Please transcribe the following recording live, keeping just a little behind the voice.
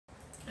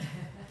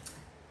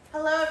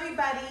Hello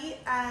everybody.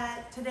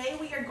 Today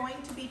we are going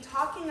to be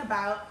talking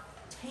about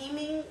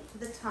taming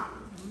the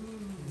tongue,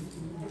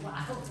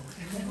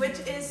 which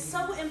is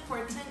so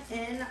important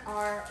in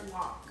our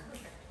walk.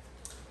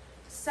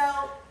 So,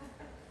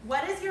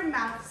 what is your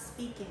mouth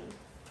speaking?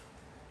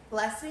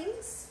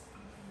 Blessings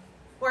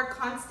or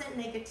constant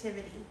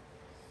negativity?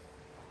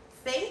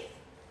 Faith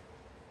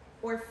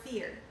or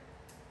fear?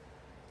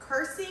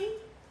 Cursing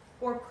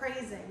or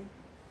praising?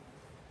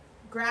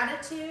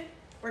 Gratitude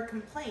or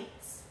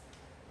complaints?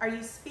 Are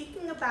you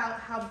speaking about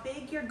how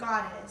big your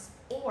God is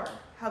or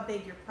how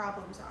big your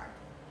problems are?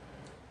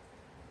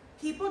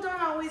 People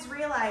don't always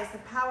realize the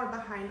power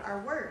behind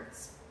our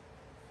words.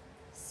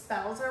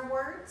 Spells are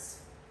words.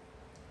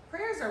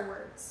 Prayers are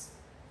words.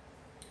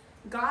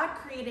 God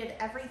created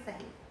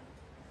everything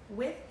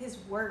with his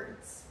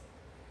words.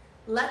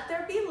 Let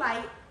there be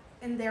light,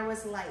 and there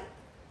was light.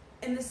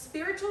 In the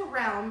spiritual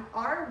realm,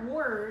 our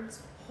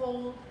words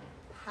hold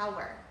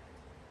power.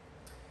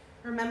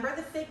 Remember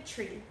the fig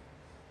tree.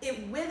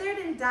 It withered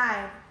and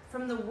died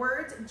from the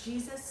words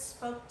Jesus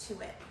spoke to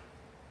it.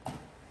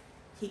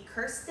 He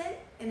cursed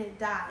it and it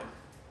died.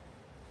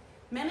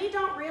 Many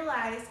don't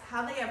realize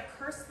how they have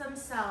cursed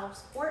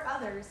themselves or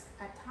others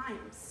at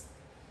times.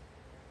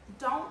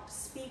 Don't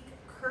speak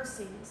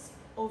cursings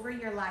over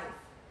your life,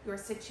 your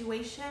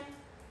situation,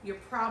 your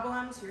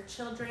problems, your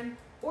children,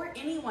 or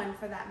anyone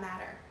for that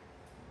matter.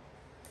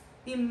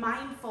 Be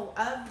mindful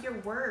of your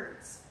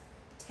words.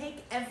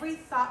 Take every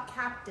thought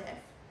captive,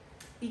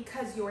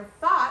 because your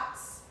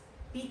thoughts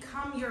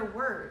become your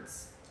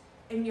words,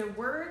 and your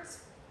words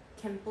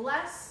can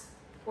bless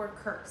or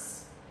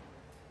curse.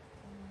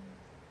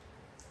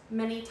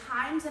 Many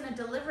times in a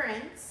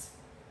deliverance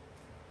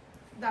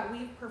that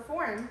we've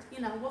performed,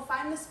 we'll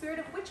find the spirit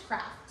of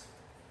witchcraft.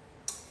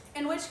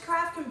 And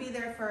witchcraft can be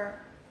there for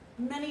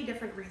many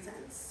different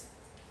reasons.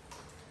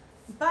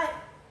 But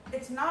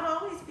it's not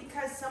always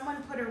because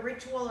someone put a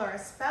ritual or a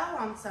spell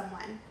on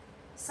someone.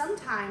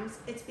 Sometimes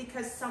it's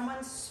because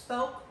someone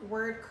spoke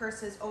word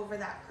curses over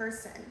that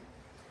person,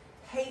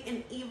 hate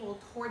and evil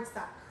towards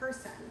that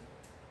person.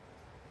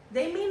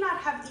 They may not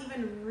have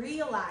even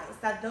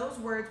realized that those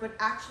words would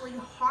actually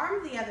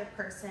harm the other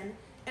person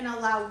and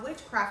allow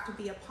witchcraft to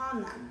be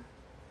upon them.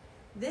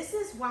 This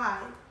is why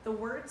the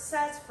word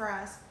says for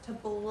us to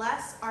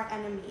bless our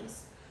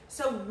enemies,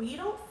 so we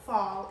don't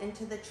fall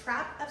into the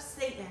trap of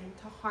Satan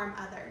to harm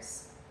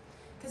others.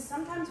 Because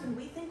sometimes when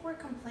we think we're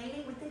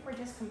complaining, we think we're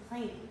just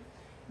complaining.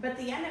 But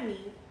the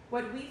enemy,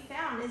 what we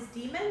found is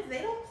demons,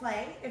 they don't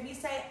play. If you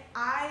say,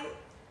 I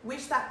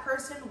wish that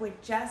person would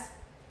just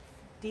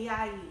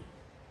die.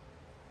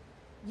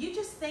 You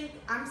just think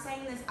I'm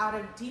saying this out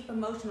of deep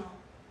emotional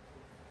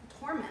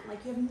torment.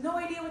 Like you have no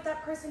idea what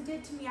that person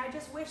did to me. I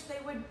just wish they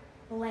would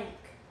blank.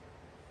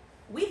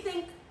 We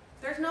think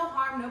there's no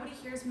harm. Nobody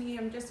hears me.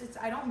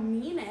 I don't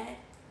mean it,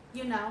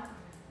 And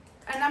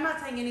I'm not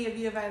saying any of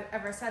you have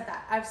ever said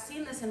that. I've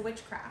seen this in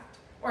witchcraft.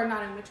 Or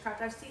not in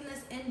witchcraft, I've seen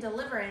this in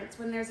deliverance.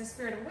 When there's a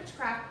spirit of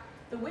witchcraft,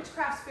 the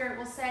witchcraft spirit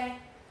will say,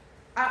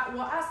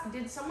 we'll ask,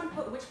 did someone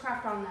put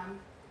witchcraft on them?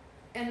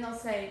 And they'll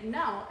say,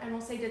 no. And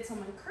we'll say, did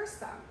someone curse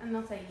them? And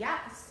they'll say,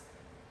 yes.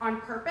 On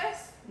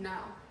purpose? No.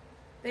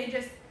 They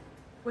just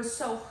was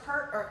so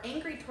hurt or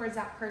angry towards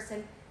that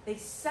person, they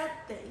said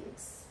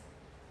things.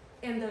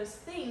 And those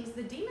things,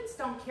 the demons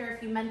don't care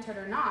if you meant it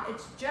or not.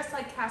 It's just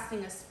like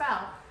casting a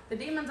spell. The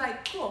demon's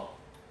like, cool,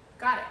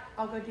 got it,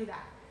 I'll go do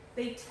that.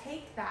 They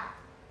take that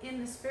in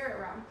the spirit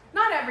realm.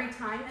 Not every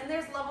time, and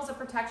there's levels of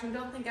protection.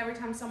 Don't think every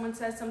time someone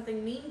says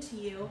something mean to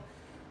you,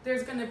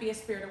 there's going to be a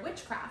spirit of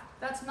witchcraft.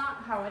 That's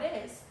not how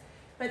it is.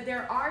 But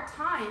there are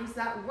times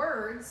that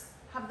words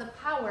have the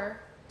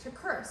power to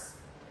curse.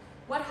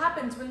 What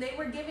happens when he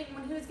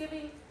was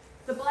giving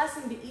the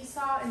blessing to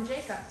Esau and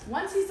Jacob?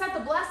 Once he said the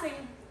blessing,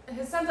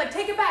 his son's like,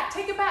 take it back,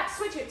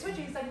 switch it.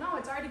 He's like, no,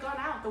 it's already gone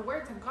out. The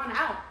words have gone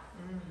out.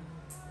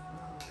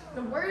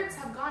 The words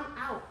have gone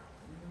out.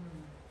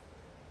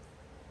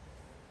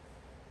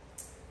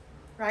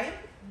 Right?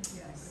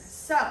 Yes.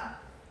 So,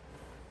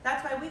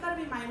 that's why we got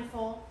to be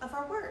mindful of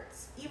our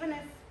words. Even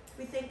if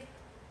we think,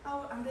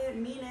 oh, I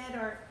didn't mean it,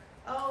 or,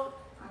 oh,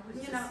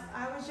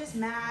 I was just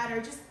mad,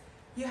 or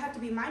you have to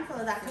be mindful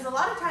of that. Because a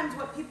lot of times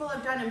what people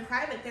have done in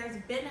private, there's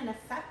been an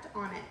effect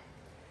on it.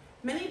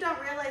 Many don't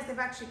realize they've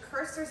actually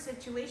cursed their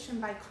situation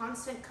by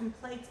constant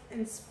complaints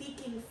and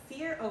speaking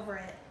fear over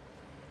it.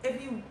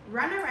 If you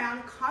run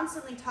around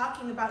constantly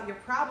talking about your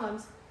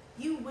problems,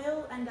 you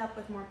will end up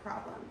with more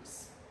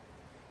problems.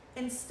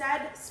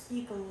 Instead,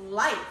 speak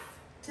life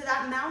to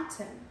that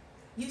mountain.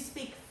 You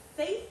speak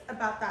faith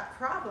about that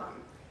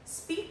problem.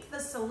 Speak the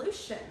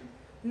solution,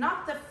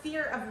 not the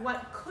fear of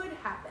what could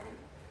happen.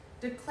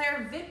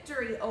 Declare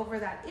victory over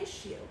that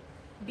issue.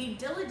 Be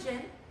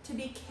diligent to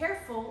be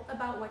careful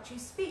about what you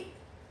speak.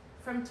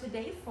 From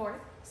today forth,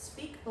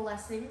 speak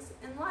blessings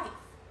in life.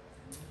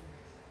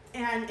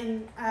 And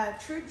in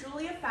true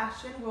Julia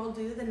fashion, we'll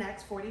do the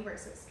next 40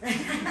 verses.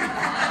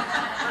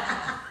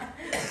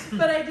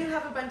 But I do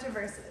have a bunch of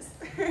verses.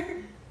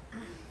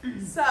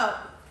 So,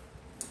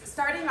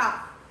 starting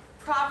off,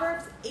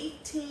 Proverbs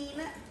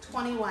 18:12.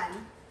 21.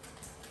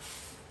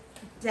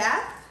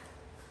 Death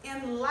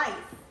and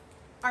life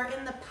are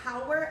in the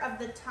power of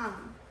the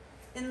tongue,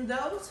 and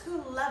those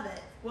who love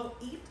it will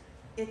eat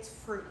its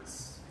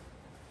fruits.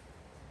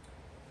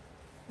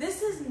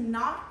 This is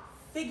not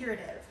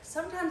figurative.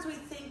 Sometimes we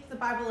think the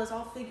Bible is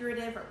all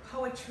figurative or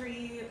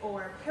poetry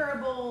or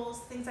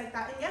parables, things like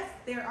that. And yes,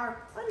 there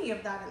are plenty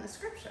of that in the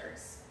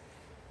scriptures.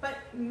 But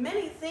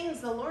many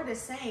things the Lord is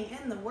saying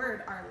in the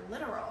word are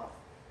literal.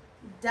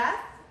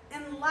 Death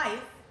and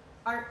life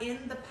are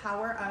in the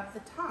power of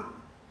the tongue.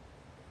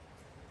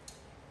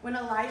 When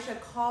Elijah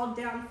called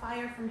down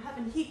fire from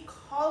heaven, he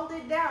called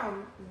it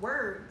down.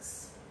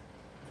 Words.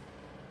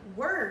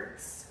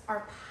 Words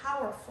are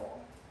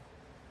powerful.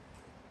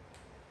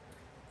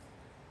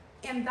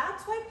 And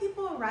that's why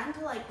people run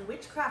to like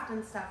witchcraft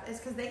and stuff, is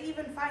because they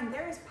even find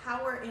there is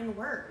power in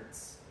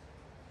words.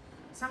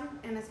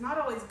 And it's not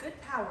always good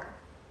power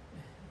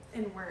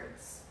in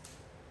words.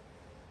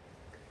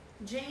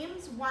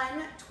 James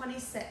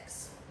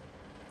 1:26.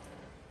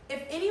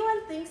 If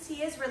anyone thinks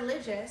he is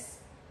religious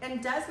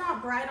and does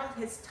not bridle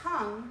his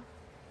tongue,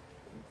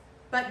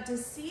 but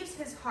deceives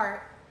his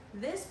heart,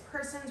 this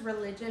person's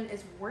religion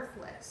is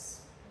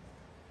worthless.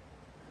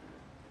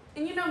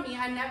 And you know me,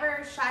 I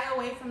never shy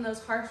away from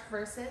those harsh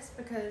verses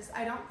because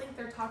I don't think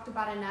they're talked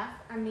about enough.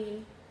 I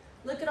mean,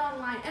 look at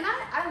online. And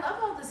I love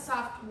all the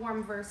soft,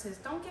 warm verses.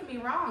 Don't get me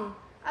wrong.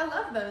 I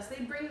love those.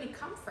 They bring me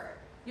comfort.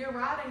 Your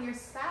rod and your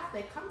staff,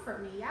 they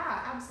comfort me.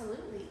 Yeah,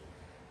 absolutely.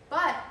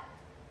 But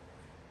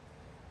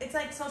it's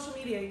like social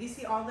media. You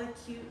see all the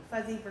cute,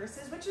 fuzzy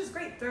verses, which is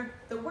great. They're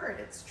the word.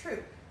 It's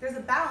true. There's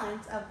a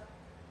balance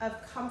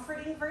of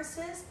comforting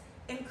verses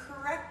and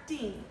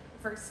correcting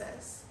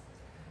verses.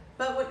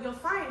 But what you'll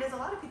find is a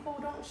lot of people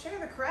don't share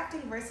the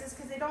correcting verses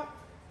because they don't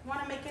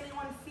want to make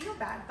anyone feel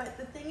bad. But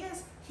the thing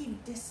is, he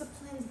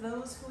disciplines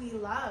those who he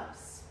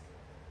loves.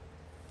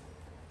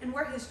 And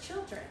we're his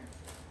children.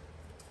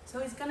 So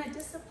he's going to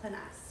discipline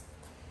us.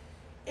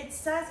 It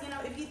says,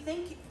 if you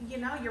think,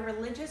 you're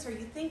religious, or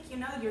you think,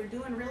 you're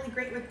doing really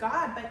great with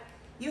God, but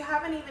you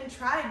haven't even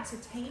tried to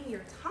tame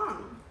your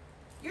tongue,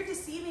 you're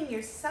deceiving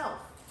yourself,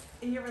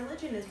 and your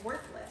religion is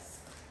worthless.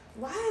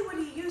 Why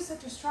would he use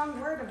such a strong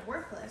word of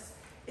worthless?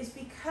 Is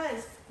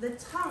because the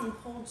tongue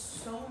holds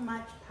so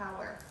much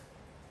power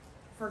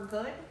for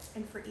good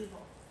and for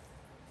evil.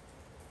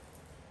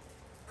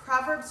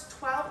 Proverbs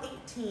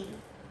 12:18.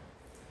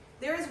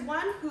 There is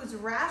one whose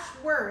rash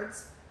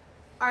words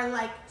are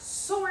like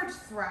sword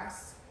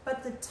thrusts,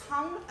 but the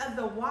tongue of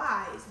the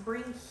wise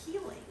bring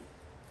healing.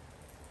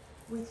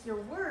 With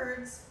your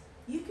words,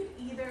 you could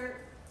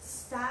either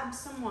stab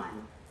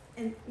someone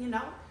and,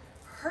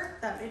 hurt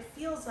them. It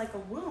feels like a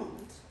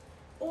wound.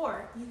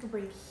 Or you could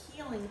bring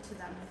healing to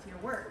them with your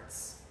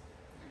words.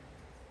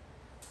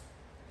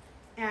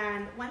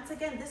 And once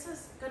again, this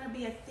is going to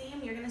be a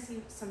theme. You're going to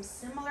see some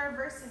similar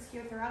verses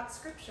here throughout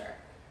Scripture.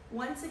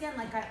 Once again,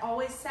 like I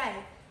always say,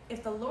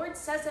 if the Lord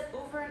says it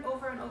over and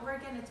over and over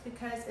again, it's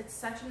because it's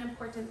such an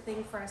important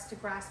thing for us to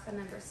grasp and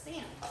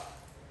understand.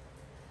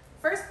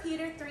 1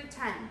 Peter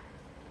 3:10.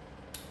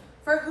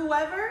 For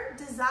whoever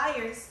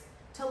desires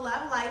to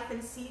love life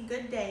and see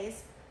good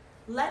days,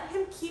 let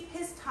him keep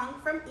his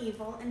tongue from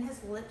evil and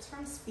his lips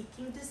from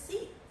speaking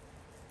deceit.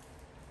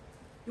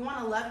 You want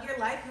to love your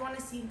life? You want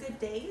to see good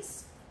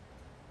days?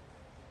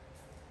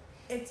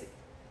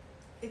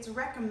 It's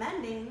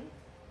recommending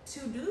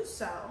to do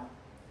so.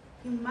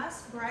 You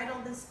must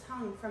bridle this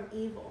tongue from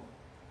evil.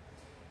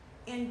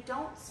 And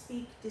don't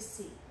speak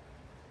deceit.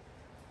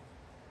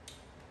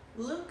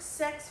 Luke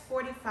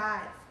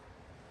 6:45.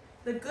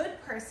 The good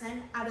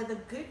person out of the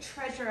good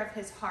treasure of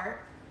his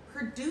heart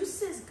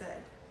produces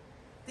good.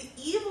 The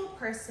evil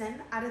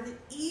person out of the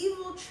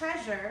evil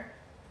treasure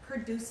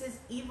produces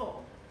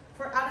evil.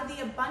 For out of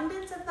the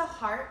abundance of the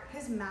heart,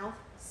 his mouth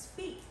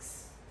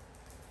speaks.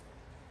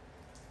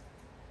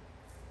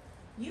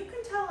 You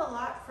can tell a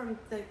lot from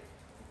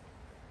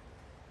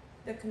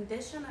the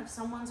condition of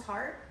someone's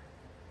heart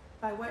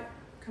by what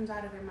comes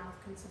out of their mouth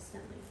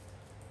consistently.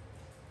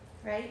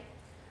 Right?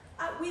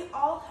 We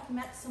all have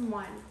met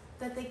someone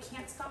that they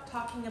can't stop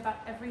talking about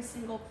every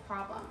single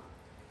problem.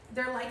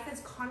 Their life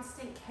is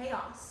constant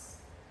chaos.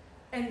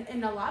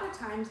 And a lot of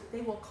times,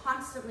 they will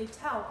constantly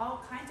tell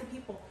all kinds of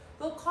people.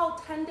 They'll call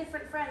 10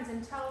 different friends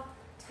and tell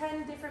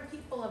 10 different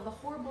people of the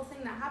horrible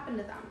thing that happened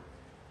to them.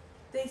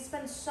 They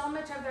spend so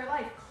much of their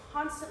life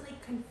constantly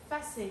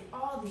confessing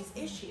all these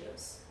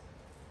issues.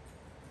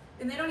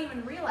 And they don't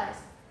even realize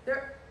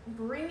they're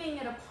bringing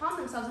it upon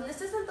themselves. And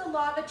this isn't the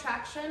law of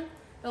attraction.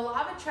 The law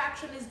of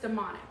attraction is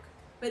demonic.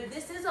 But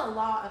this is a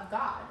law of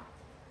God.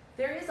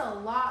 There is a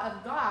law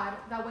of God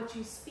that what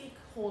you speak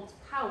holds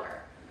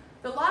power.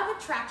 The law of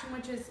attraction,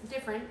 which is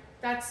different,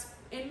 that's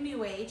in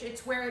New Age.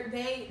 It's where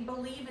they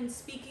believe in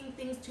speaking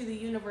things to the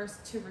universe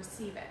to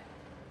receive it.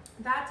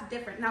 That's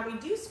different. Now, we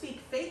do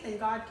speak faith, and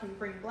God can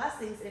bring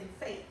blessings in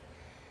faith.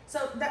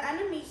 So the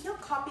enemy, he'll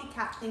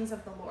copycat things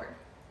of the Lord,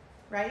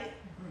 right?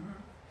 Mm-hmm.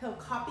 He'll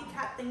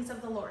copycat things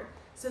of the Lord.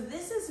 So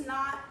this is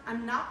not,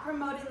 I'm not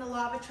promoting the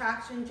law of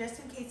attraction, just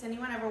in case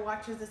anyone ever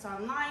watches this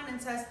online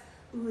and says,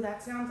 ooh,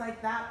 that sounds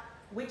like that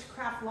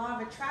witchcraft law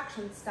of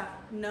attraction stuff.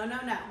 No, no,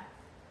 no.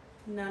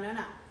 No, no,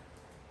 no.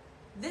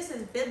 This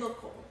is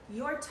biblical.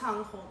 Your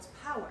tongue holds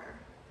power.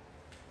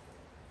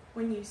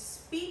 When you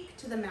speak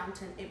to the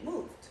mountain, it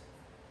moved.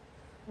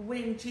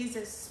 When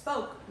Jesus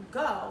spoke,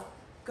 go,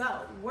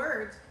 go.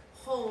 Words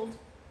hold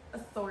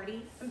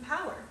authority and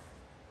power,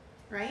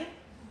 right?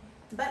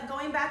 But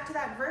going back to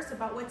that verse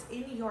about what's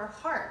in your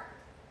heart,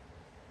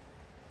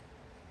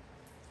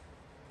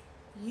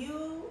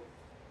 you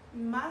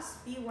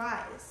must be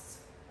wise.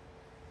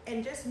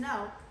 And just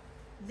know,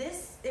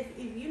 this, if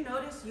you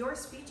notice your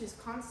speech is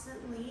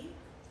constantly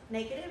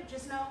negative,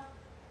 just know,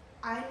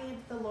 I need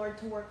the Lord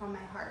to work on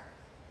my heart.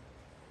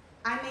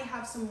 I may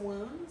have some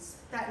wounds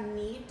that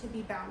need to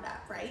be bound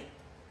up, right?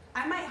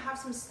 I might have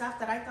some stuff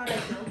that I thought I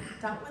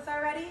dealt with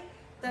already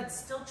that's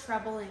still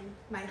troubling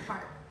my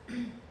heart,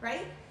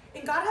 right?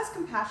 And God has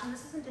compassion.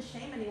 This isn't to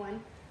shame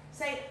anyone.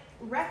 Say,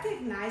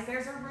 recognize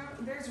there's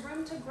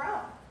room to grow,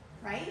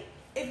 right?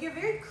 If you're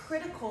very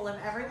critical of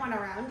everyone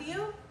around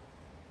you,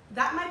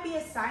 that might be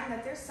a sign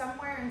that there's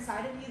somewhere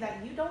inside of you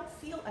that you don't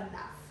feel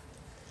enough.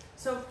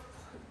 So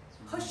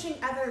pushing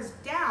others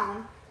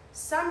down,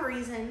 some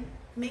reason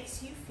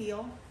makes you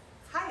feel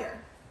higher.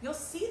 You'll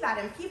see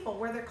that in people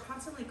where they're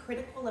constantly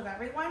critical of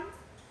everyone.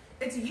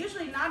 It's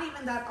usually not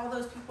even that all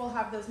those people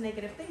have those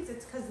negative things.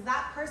 It's because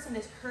that person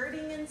is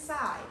hurting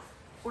inside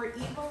or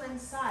evil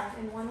inside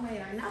in one way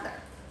or another,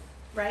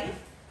 right?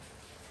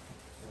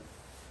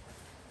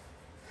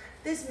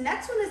 This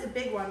next one is a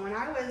big one. When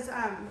I was,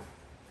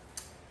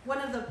 one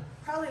of the,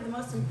 probably the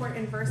most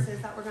important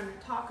verses that we're going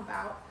to talk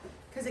about,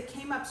 because it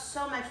came up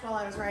so much while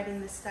I was writing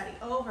this study,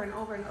 over and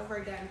over and over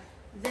again.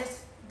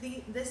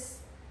 This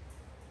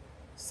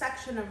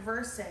section of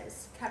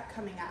verses kept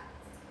coming up.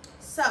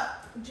 So,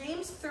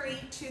 James 3,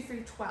 2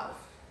 through 12.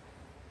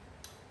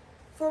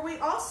 For we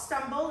all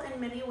stumble in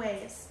many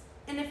ways,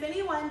 and if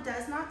anyone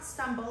does not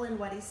stumble in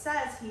what he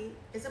says, he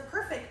is a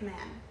perfect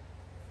man,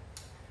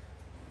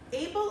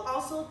 able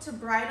also to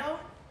bridle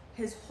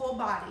his whole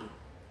body.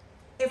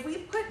 If we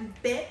put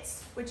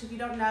bits, which if you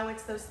don't know,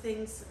 it's those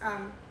things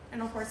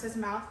in a horse's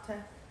mouth to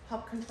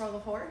help control the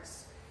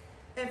horse.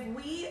 If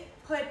we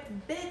put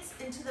bits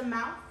into the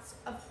mouths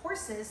of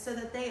horses so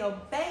that they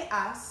obey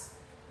us,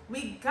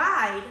 we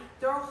guide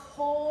their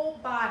whole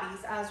bodies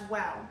as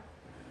well.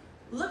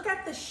 Look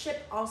at the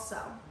ship also.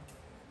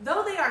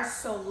 Though they are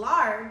so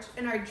large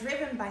and are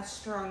driven by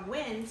strong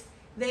winds,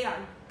 they are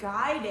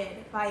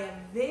guided by a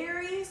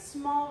very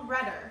small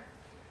rudder,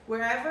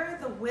 wherever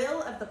the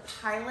will of the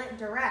pilot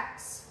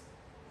directs.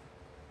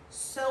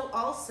 So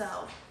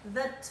also,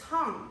 the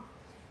tongue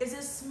is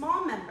a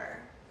small member,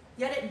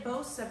 yet it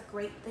boasts of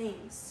great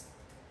things.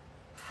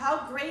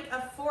 How great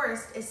a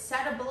forest is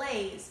set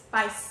ablaze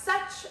by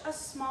such a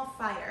small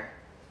fire.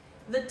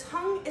 The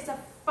tongue is a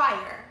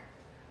fire,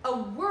 a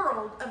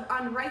world of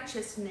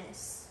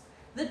unrighteousness.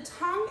 The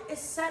tongue is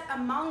set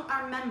among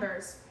our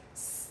members,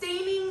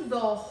 staining the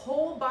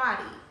whole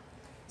body,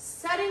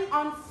 setting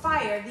on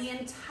fire the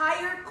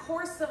entire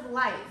course of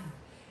life,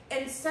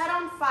 and set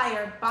on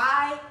fire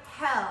by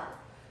hell.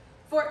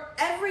 For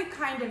every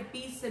kind of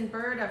beast and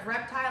bird, of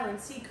reptile and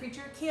sea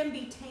creature can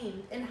be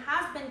tamed and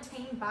has been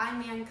tamed by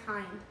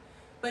mankind.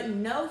 But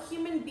no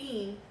human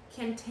being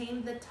can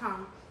tame the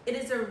tongue. It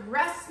is a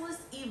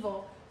restless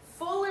evil,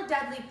 full of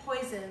deadly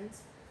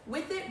poisons.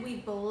 With it we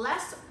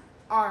bless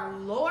our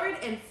Lord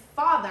and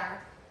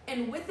Father,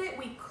 and with it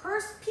we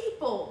curse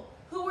people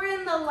who are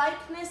in the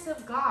likeness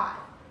of God.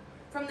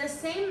 From the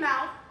same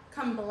mouth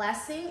come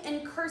blessing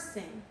and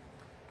cursing.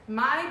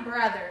 My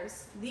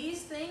brothers,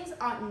 these things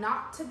ought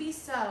not to be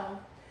so.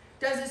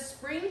 Does a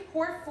spring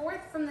pour forth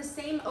from the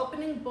same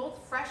opening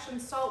both fresh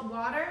and salt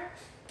water?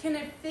 Can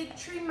a fig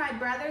tree, my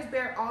brothers,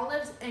 bear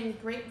olives,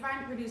 and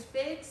grapevine produce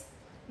figs?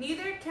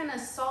 Neither can a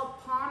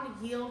salt pond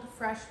yield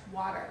fresh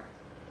water.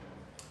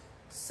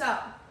 So,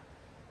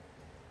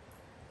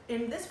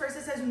 in this verse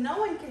it says no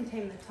one can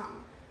tame the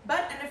tongue.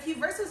 But in a few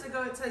verses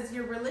ago it says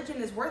your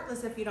religion is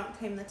worthless if you don't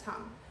tame the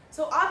tongue.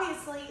 So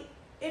obviously,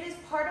 it is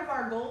part of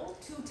our goal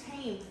to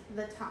tame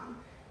the tongue.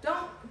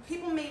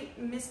 People may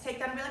mistake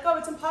that and be like, oh,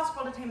 it's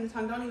impossible to tame the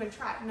tongue, don't even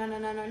try. No, no,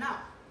 no, no, no.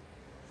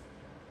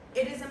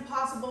 It is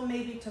impossible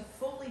maybe to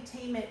fully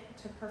tame it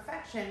to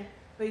perfection,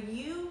 but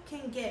you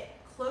can get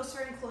closer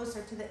and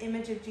closer to the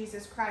image of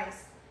Jesus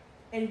Christ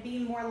and be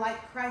more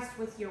like Christ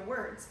with your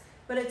words.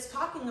 But it's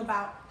talking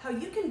about how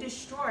you can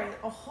destroy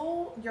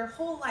your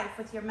whole life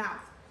with your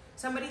mouth.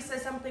 Somebody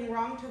says something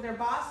wrong to their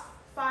boss,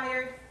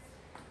 fired.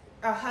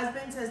 A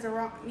husband says the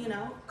wrong,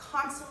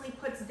 constantly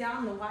puts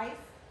down the wife,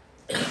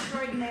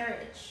 destroyed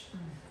marriage.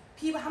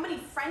 People, how many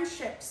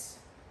friendships,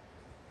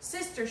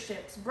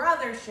 sisterships,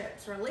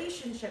 brotherships,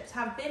 relationships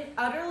have been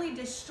utterly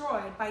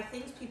destroyed by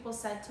things people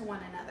said to one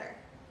another?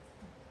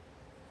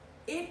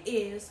 It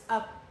is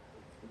a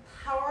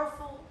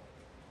powerful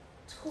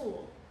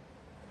tool,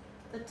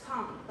 the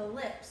tongue, the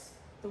lips,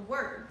 the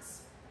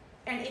words,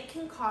 and it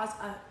can cause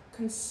a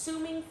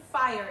consuming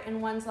fire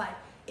in one's life.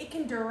 It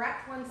can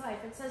direct one's life.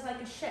 It says like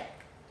a ship.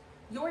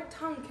 your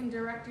tongue can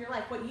direct your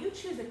life. What you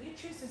choose, if you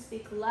choose to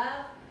speak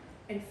love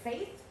and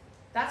faith,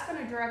 that's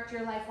going to direct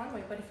your life one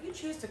way. But if you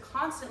choose to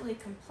constantly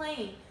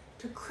complain,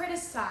 to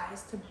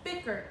criticize, to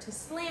bicker, to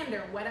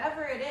slander,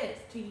 whatever it is,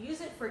 to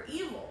use it for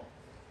evil,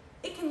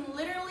 it can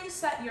literally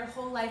set your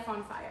whole life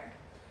on fire.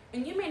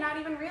 And you may not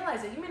even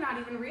realize it. You may not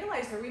even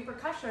realize the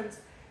repercussions,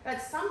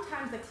 that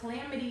sometimes the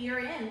calamity you're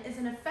in is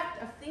an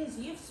effect of things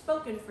you've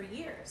spoken for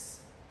years.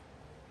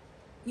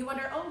 You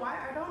wonder, oh, why?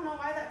 I don't know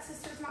why that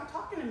sister's not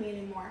talking to me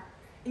anymore.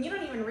 And you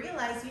don't even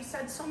realize you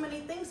said so many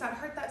things that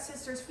hurt that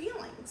sister's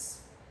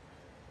feelings.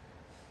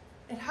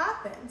 It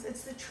happens.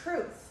 It's the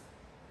truth.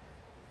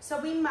 So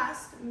we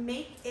must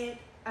make it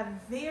a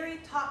very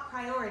top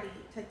priority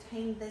to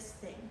tame this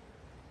thing.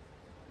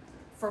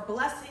 For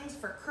blessings,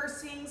 for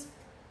cursings,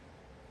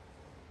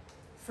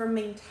 for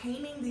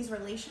maintaining these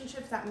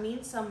relationships that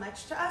mean so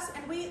much to us.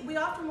 And we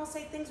often will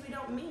say things we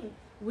don't mean.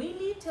 We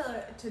need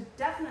to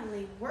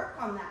definitely work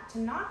on that, to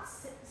not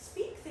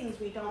speak things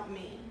we don't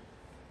mean.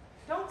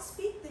 Don't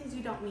speak things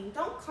you don't mean.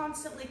 Don't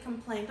constantly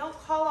complain. Don't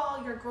call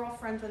all your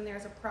girlfriends when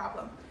there's a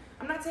problem.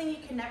 I'm not saying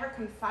you can never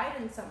confide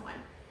in someone.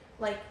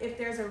 Like, if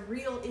there's a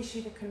real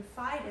issue to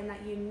confide in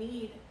that you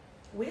need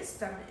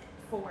wisdom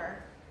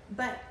for,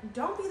 but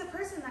don't be the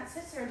person that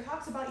sits there and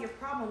talks about your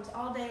problems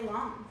all day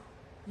long.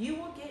 You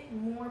will get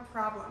more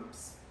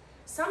problems.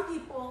 Some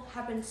people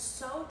have been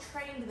so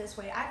trained this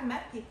way. I've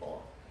met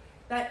people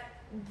that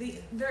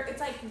it's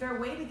like their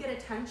way to get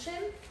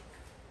attention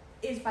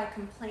is by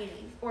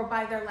complaining or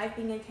by their life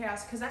being in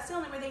chaos, because that's the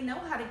only way they know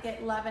how to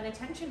get love and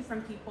attention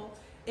from people,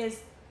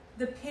 is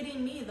the pity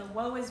me, the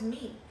woe is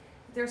me.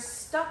 They're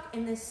stuck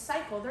in this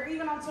cycle. They're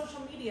even on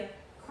social media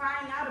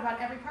crying out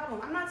about every problem.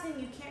 I'm not saying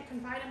you can't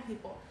confide in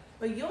people,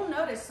 but you'll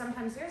notice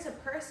sometimes there's a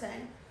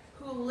person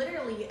who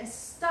literally is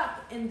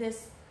stuck in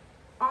this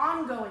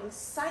ongoing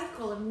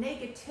cycle of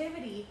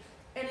negativity,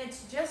 and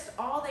it's just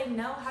all they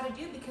know how to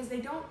do because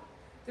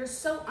they're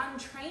so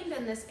untrained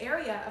in this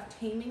area of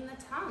taming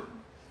the tongue.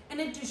 And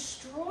it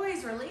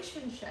destroys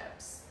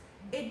relationships.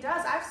 It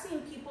does. I've seen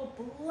people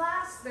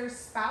blast their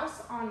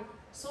spouse on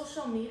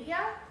social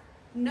media,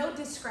 no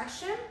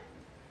discretion.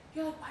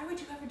 You're like, why would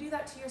you ever do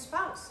that to your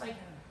spouse? Like,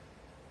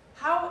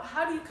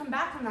 how do you come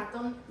back from that?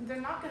 They're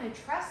not going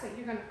to trust that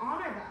you're going to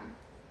honor them.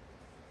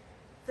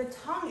 The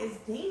tongue is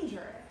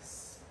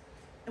dangerous,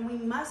 and we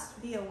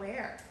must be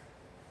aware.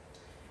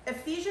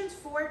 Ephesians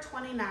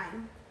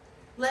 4:29,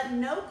 let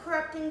no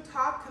corrupting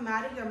talk come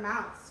out of your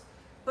mouths,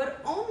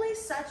 but only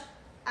such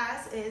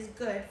as is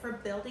good for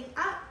building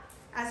up,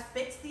 as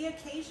fits the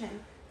occasion,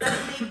 that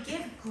it may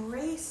give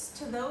grace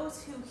to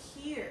those who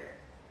hear.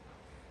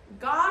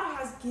 God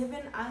has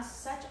given us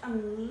such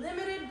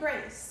unlimited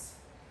grace.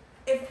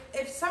 If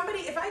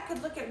I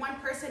could look at one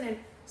person and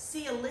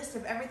see a list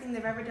of everything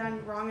they've ever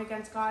done wrong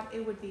against God,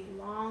 it would be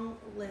a long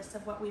list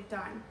of what we've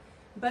done.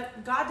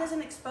 But God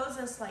doesn't expose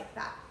us like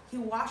that. He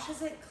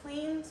washes it,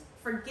 cleans,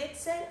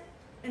 forgets it,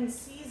 and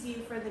sees you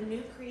for the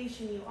new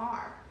creation you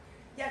are.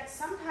 Yet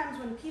sometimes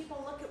when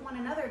people look at one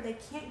another, they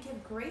can't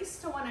give grace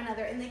to one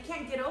another, and they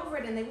can't get over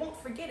it, and they won't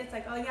forget. It's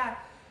like, oh yeah,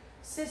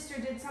 sister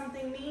did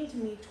something mean to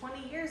me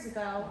 20 years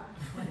ago.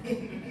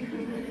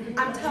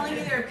 I'm telling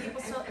you, there are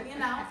people still,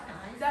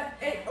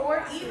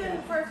 or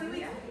even for a few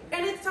weeks.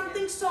 And it's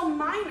something so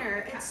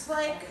minor. It's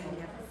like,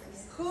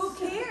 who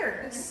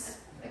cares?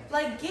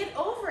 Like, get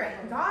over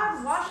it.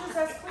 God washes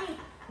us clean.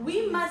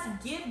 We must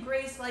give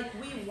grace like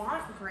we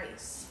want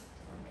grace.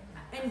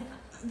 And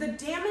the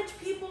damage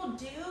people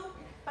do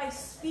by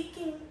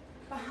speaking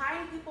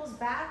behind people's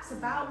backs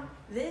about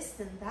this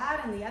and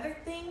that and the other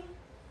thing,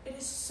 it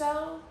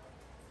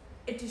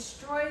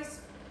destroys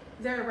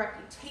their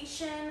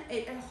reputation.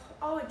 It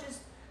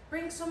just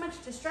brings so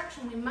much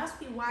destruction. We must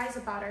be wise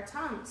about our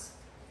tongues.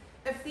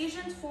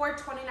 Ephesians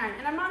 4:29,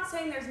 and I'm not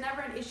saying there's never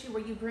an issue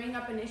where you bring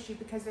up an issue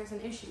because there's an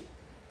issue.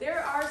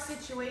 There are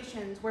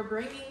situations where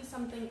bringing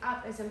something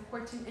up is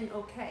important and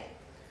okay.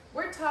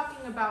 We're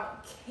talking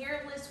about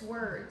careless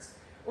words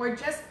or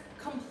just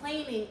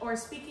complaining or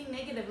speaking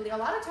negatively. A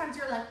lot of times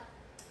you're like,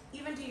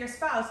 even to your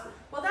spouse,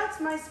 well, that's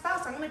my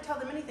spouse, I'm going to tell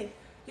them anything.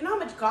 You know how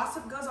much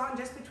gossip goes on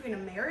just between a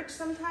marriage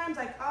sometimes?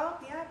 Like, oh,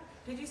 yeah,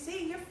 did you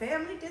see your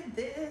family did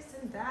this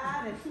and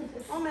that? And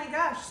oh my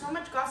gosh, so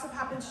much gossip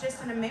happens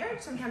just in a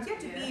marriage sometimes. You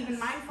have to be even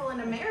mindful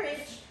in a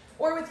marriage,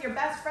 or with your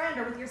best friend,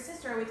 or with your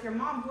sister, or with your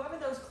mom, whoever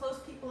those close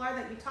people are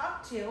that you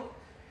talk to.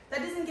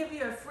 That doesn't give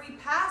you a free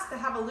pass to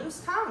have a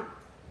loose tongue.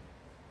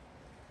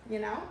 You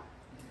know?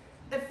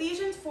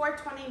 Ephesians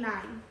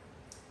 4:29.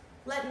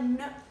 I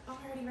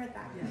already read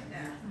that.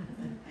 Yeah.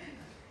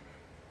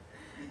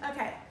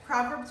 Okay,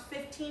 Proverbs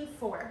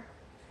 15:4.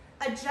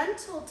 A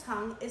gentle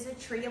tongue is a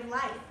tree of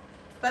life,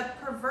 but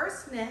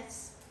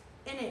perverseness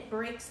in it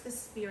breaks the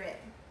spirit.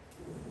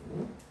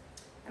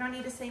 I don't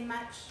need to say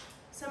much.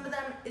 Some of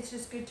them, it's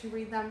just good to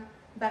read them,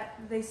 but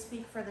they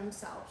speak for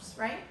themselves,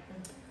 right?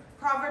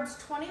 Proverbs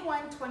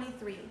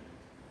 21:23.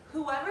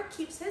 Whoever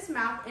keeps his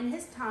mouth and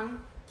his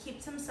tongue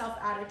keeps himself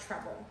out of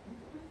trouble.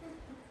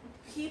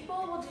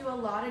 people will do a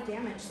lot of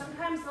damage.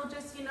 Sometimes they'll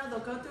just, they'll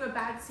go through a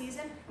bad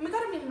season. And we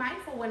got to be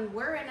mindful when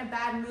we're in a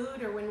bad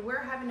mood or when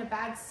we're having a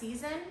bad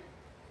season.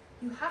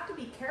 You have to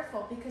be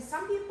careful because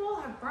some people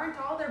have burnt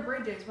all their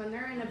bridges when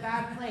they're in a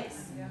bad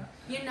place.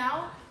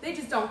 Yeah. They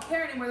just don't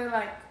care anymore.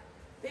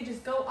 They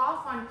just go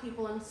off on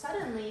people and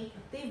suddenly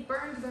they've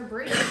burned their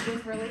bridges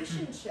with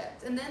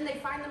relationships. And then they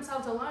find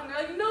themselves alone.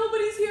 They're like,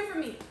 nobody's here for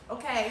me.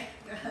 Okay.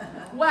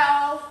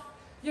 Well,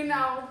 you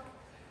got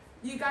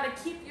to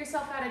keep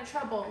yourself out of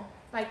trouble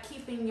by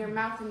keeping your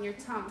mouth and your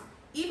tongue.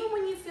 Even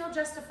when you feel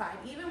justified,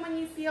 even when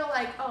you feel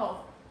like,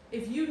 oh,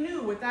 if you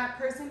knew what that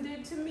person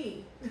did to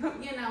me,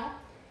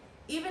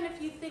 even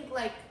if you think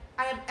like,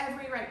 I have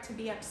every right to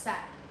be upset,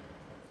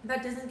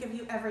 that doesn't give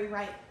you every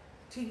right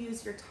to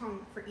use your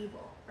tongue for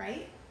evil,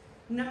 right?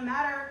 No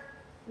matter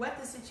what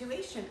the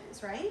situation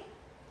is, right?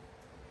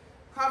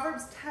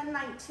 Proverbs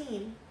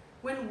 10:19,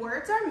 when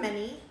words are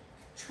many,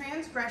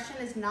 transgression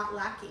is not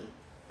lacking,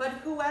 but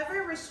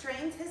whoever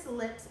restrains his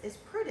lips is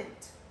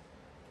prudent.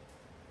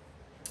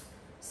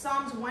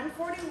 Psalms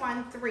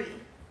 141:3,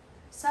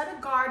 set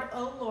a guard,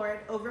 O Lord,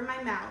 over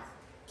my mouth.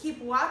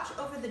 Keep watch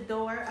over the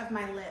door of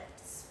my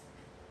lips.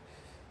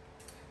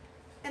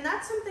 And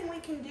that's something we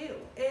can do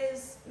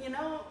is,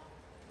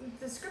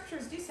 the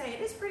scriptures do say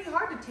it is pretty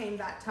hard to tame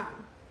that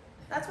tongue.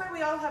 That's why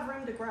we all have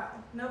room to grow.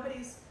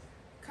 Nobody's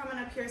coming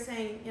up here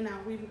saying,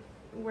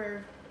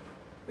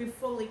 we've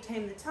fully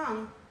tamed the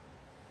tongue,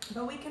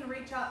 but we can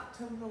reach out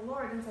to the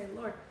Lord and say,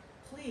 Lord,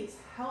 please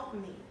help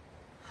me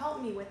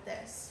with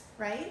this,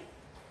 right?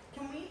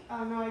 Can we?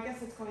 Oh no, I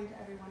guess it's going to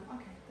everyone.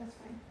 Okay, that's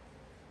fine.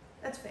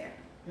 That's fair.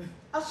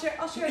 I'll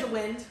share the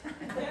wind.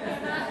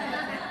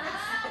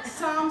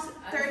 Psalms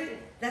 30.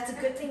 That's a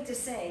good thing to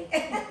say.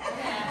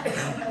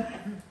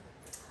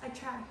 I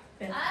try.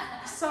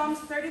 Psalms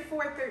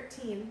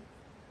 34:13.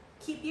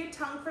 Keep your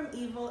tongue from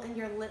evil and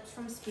your lips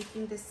from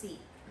speaking deceit.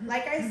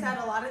 Like I said,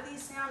 a lot of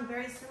these sound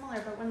very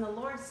similar, but when the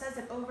Lord says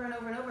it over and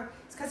over and over,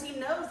 it's because he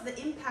knows the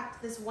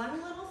impact this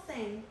one little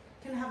thing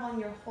can have on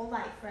your whole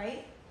life,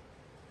 right?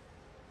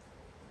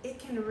 It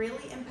can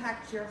really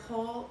impact your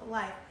whole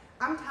life.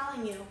 I'm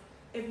telling you,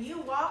 if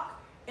you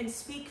walk and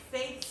speak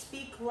faith,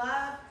 speak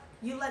love,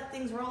 you let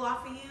things roll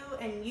off of you,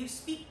 and you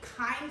speak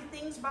kind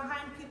things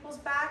behind people's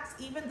backs,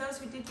 even those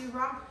who did you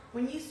wrong,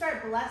 when you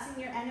start blessing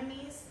your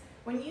enemies,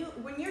 when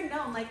you're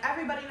known, like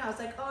everybody knows,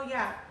 like, oh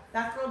yeah,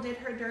 that girl did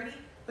her dirty,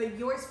 but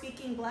you're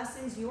speaking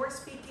blessings, you're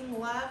speaking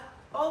love,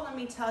 oh, let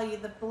me tell you,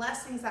 the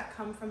blessings that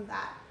come from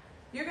that.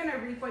 You're going to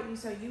reap what you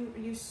sow.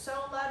 You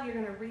sow love, you're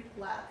going to reap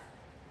love,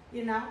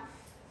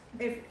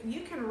 If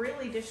you can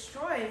really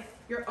destroy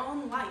your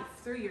own life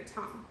through your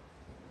tongue.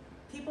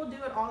 People do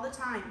it all the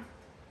time.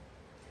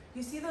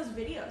 You see those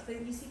videos.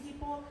 You see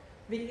people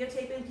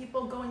videotaping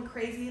people going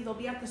crazy. They'll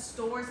be at the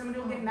store. Somebody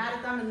will get mad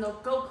at them and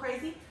they'll go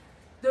crazy.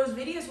 Those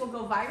videos will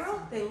go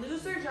viral. They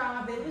lose their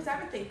job. They lose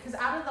everything. Because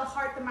out of the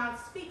heart, the mouth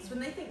speaks. When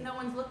they think no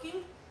one's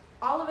looking,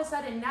 all of a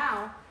sudden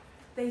now,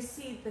 they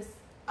see this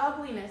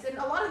ugliness. And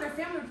a lot of their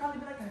family would probably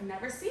be like, I've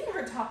never seen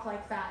her talk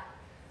like that.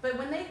 But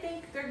when they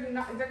think they're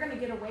going to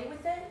get away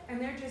with it,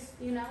 and they're just,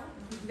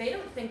 they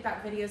don't think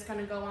that video is going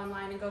to go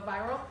online and go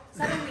viral,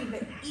 suddenly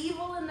the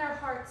evil in their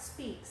heart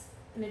speaks,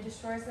 and it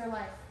destroys their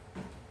life.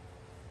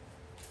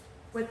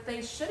 What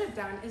they should have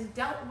done is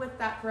dealt with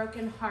that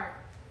broken heart,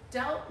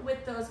 dealt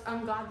with those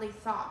ungodly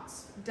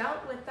thoughts,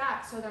 dealt with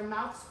that so their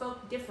mouth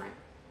spoke different.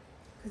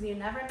 Because you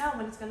never know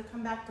when it's going to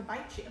come back to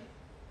bite you.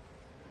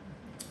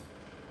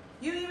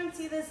 You even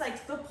see this,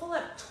 they'll pull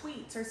up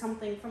tweets or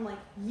something from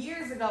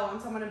years ago,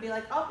 and someone will be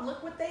like, oh,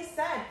 look what they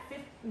said,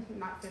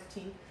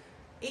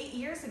 8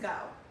 years ago.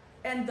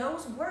 And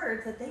those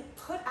words that they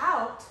put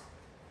out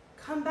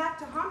come back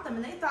to haunt them,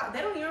 and they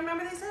don't even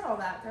remember they said all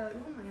that. They're like,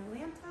 oh my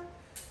Atlanta,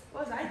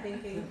 what was I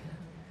thinking?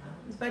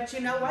 But you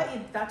know what?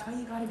 That's why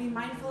you got to be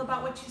mindful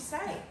about what you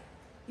say.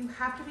 You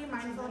have to be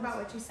mindful about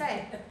what you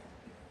say.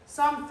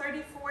 Psalm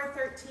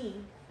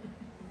 34:13.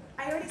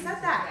 I already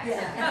said that.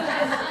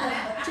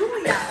 Yeah.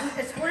 Julia.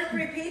 It's worth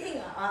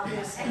repeating,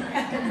 obviously.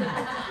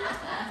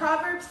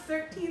 Proverbs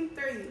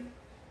 13:3.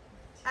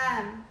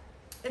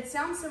 It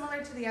sounds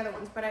similar to the other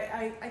ones, but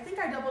I think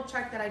I double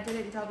checked that I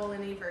didn't double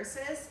any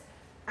verses.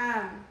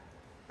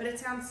 But it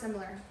sounds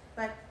similar.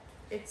 But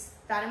it's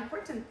that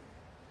important.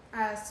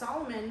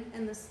 Solomon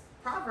in the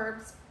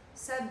Proverbs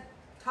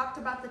talked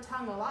about the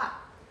tongue a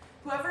lot.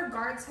 Whoever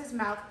guards his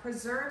mouth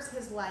preserves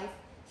his life.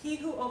 He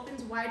who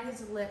opens wide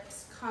his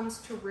lips comes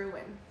to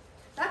ruin.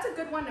 That's a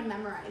good one to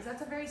memorize.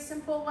 That's a very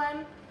simple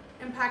one,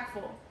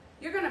 impactful.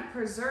 You're going to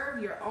preserve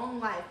your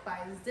own life by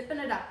zipping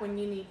it up when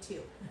you need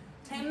to.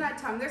 Tame that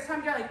tongue. There's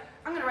times you're like,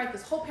 I'm going to write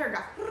this whole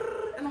paragraph.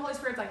 And the Holy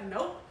Spirit's like,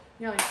 nope.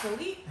 And you're like,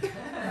 delete. Or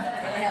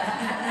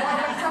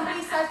when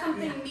somebody says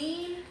something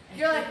mean,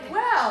 you're like,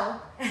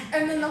 well.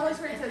 And then the Holy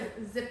Spirit says,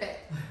 zip it.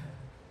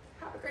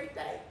 Have a great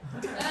day.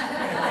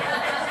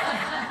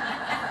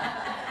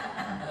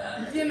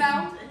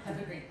 Have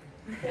a great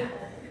day.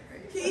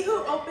 He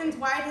who opens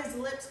wide his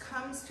lips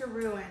comes to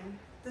ruin.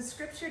 The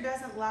scripture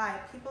doesn't lie.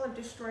 People have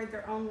destroyed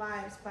their own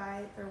lives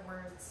by their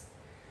words.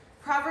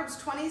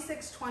 Proverbs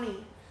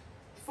 26:20.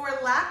 For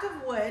lack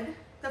of wood,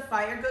 the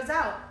fire goes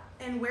out,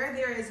 and where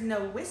there is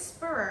no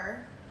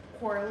whisperer,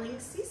 quarreling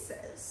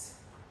ceases.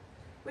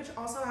 Which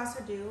also has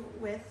to do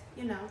with,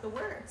 the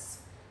words.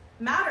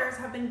 Matters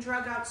have been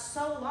drug out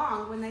so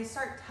long when they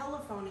start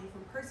telephoning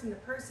from person to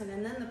person,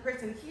 and then the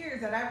person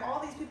hears that all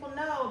these people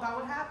know about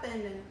what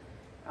happened, and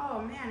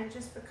oh man, it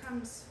just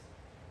becomes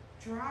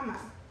drama.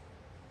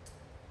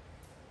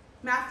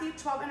 Matthew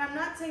 12, and I'm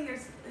not saying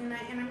and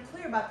I'm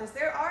clear about this,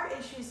 there are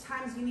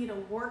times you need to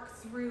work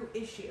through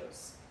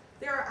issues.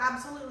 There are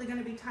absolutely going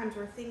to be times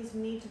where things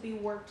need to be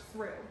worked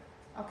through,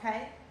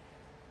 okay?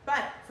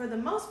 But for the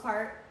most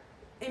part,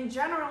 in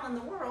general in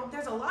the world,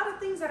 there's a lot of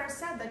things that are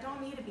said that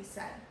don't need to be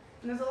said.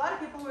 And there's a lot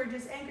of people who are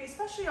just angry,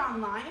 especially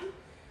online.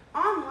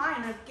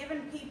 Online, I've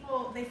given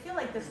people, they feel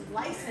like this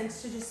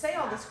license to just say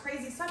all this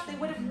crazy stuff they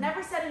would have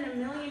never said in a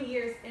million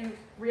years in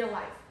real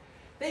life.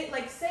 They,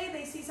 say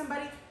they see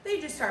somebody, they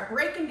just start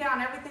breaking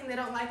down everything they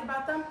don't like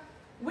about them.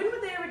 When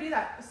would they ever do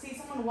that? See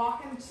someone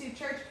walk into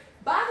church,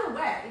 by the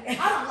way,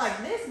 I don't like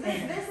this, and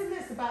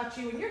this about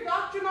you, and your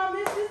doctrine on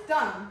this is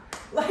dumb.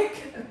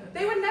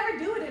 They would never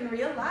do it in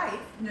real life.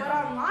 No. But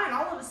online,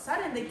 all of a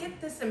sudden, they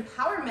get this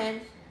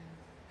empowerment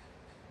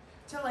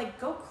to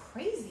go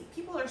crazy.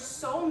 People are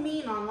so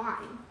mean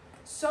online,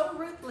 so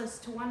ruthless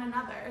to one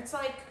another. It's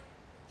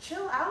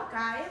chill out,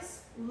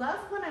 guys. Love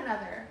one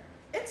another.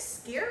 It's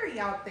scary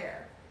out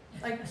there.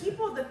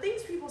 The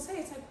things people say,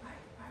 it's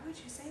why would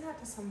you say that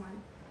to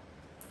someone?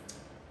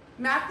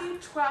 Matthew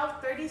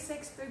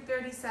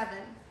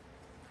 12:36-37.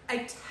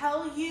 I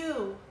tell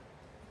you,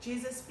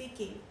 Jesus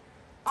speaking,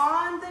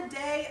 on the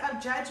day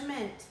of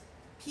judgment,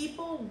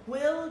 people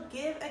will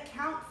give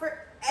account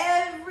for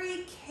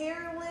every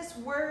careless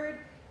word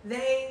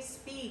they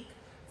speak.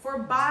 For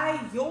by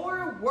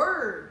your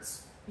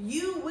words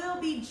you will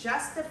be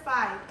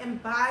justified,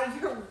 and by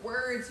your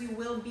words you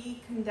will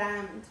be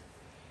condemned.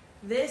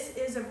 This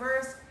is a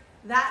verse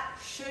that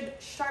should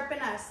sharpen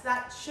us,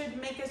 that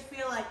should make us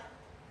feel like,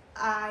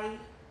 I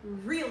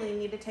really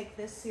need to take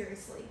this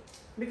seriously,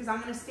 because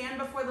I'm going to stand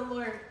before the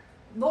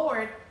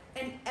Lord,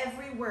 and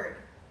every word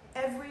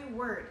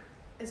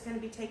is going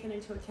to be taken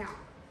into account.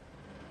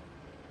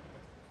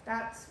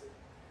 That's,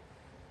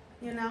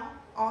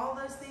 all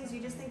those things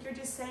you just think you're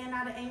just saying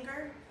out of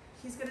anger,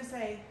 he's going to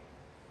say,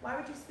 why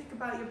would you speak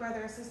about your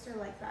brother or sister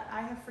like that?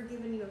 I have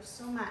forgiven you of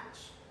so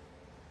much.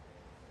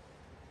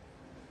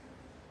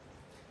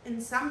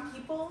 And some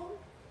people,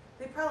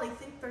 they probably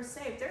think they're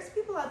saved. There's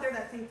people out there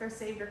that think they're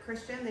saved or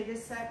Christian. They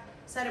just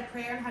said a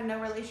prayer and had no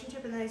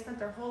relationship, and then they spent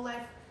their whole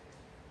life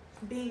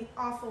being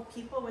awful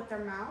people with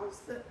their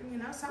mouths.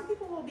 Some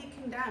people will be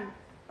condemned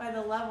by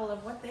the level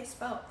of what they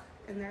spoke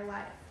in their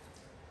life.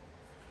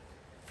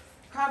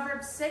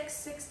 Proverbs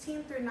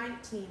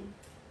 6:16-19.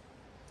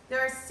 There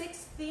are 6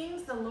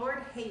 things the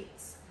Lord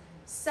hates,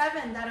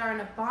 7 that are an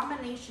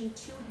abomination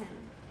to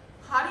him: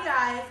 haughty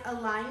eyes, a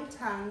lying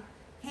tongue,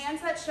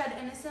 hands that shed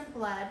innocent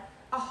blood,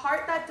 a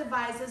heart that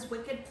devises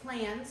wicked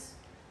plans,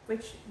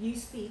 which you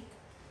speak,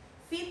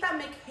 feet that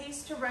make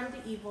haste to run to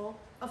evil,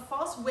 a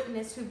false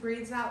witness who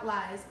breathes out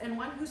lies, and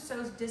one who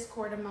sows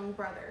discord among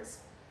brothers.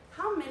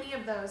 How many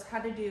of those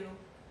had to do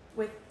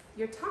with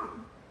your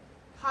tongue?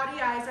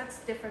 Haughty eyes, that's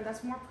different,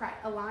 that's more pride.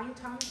 A lying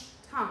tongue.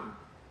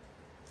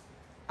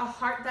 A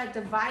heart that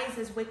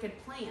devises wicked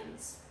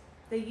plans.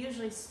 They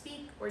usually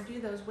speak or do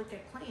those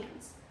wicked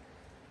plans.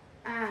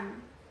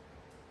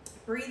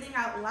 Breathing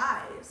out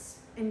lies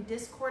and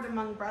discord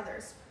among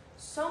brothers.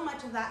 So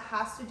much of that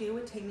has to do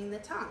with taming the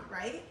tongue,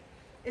 right?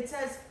 It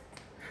says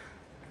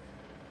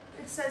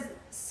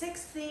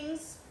 6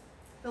 things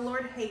the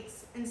Lord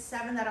hates and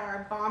 7 that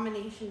are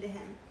abomination to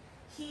him.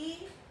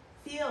 He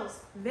feels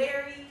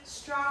very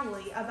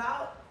strongly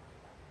about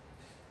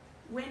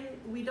when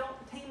we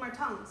don't tame our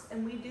tongues,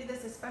 and we do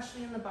this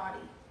especially in the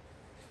body.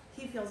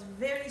 He feels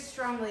very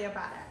strongly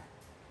about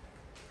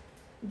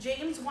it.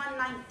 James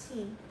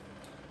 1:19.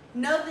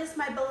 Know this,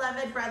 my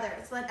beloved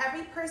brothers, let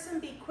every person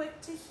be quick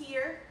to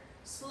hear,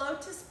 slow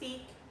to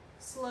speak,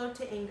 slow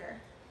to anger.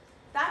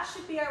 That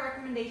should be our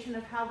recommendation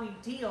of how we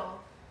deal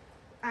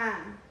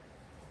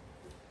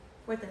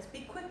with this.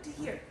 Be quick to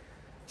hear.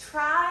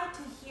 Try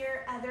to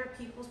hear other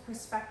people's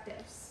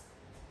perspectives.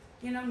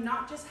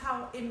 Not just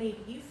how it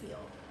made you feel,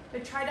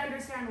 but try to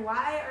understand,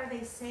 why are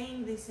they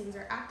saying these things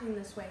or acting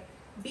this way.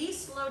 Be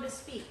slow to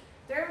speak.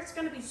 There's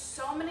going to be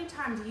so many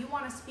times you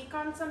want to speak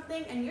on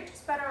something and you're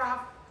just better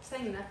off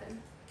saying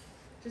nothing.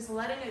 Just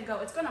letting it go.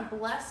 It's going to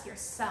bless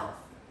yourself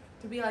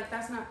to be like,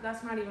 that's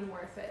not even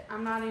worth it.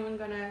 I'm not going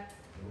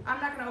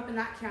to open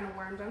that can of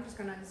worms. I'm just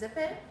going to zip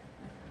it.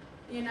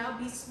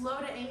 Be slow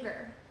to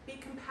anger. Be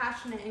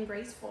compassionate and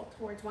graceful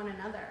towards one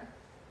another.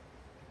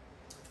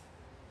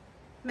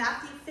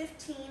 Matthew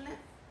 15,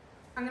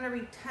 I'm going to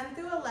read 10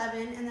 through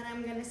 11, and then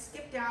I'm going to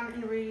skip down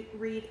and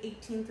read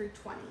 18 through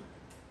 20.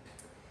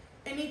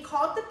 And he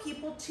called the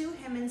people to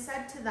him and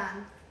said to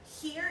them,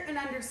 hear and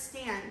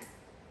understand.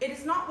 It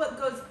is not what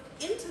goes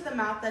into the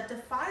mouth that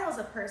defiles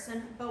a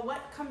person, but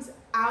what comes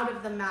out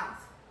of the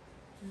mouth.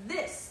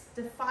 This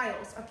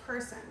defiles a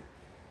person.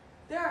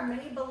 There are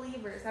many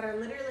believers that are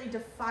literally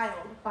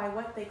defiled by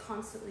what they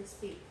constantly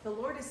speak. The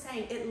Lord is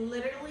saying it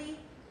literally,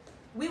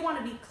 we want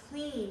to be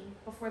clean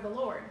before the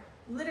Lord.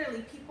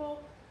 Literally,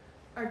 people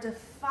are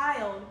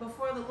defiled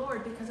before the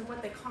Lord because of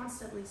what they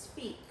constantly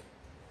speak.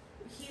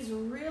 He's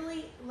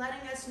really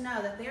letting us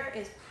know that there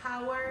is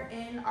power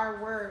in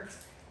our words,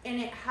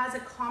 and it has a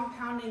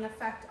compounding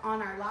effect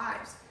on our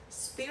lives,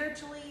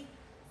 spiritually,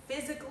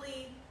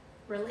 physically,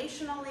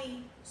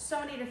 relationally, so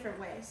many different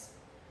ways.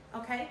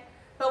 Okay?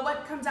 But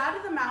what comes out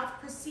of the mouth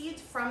proceeds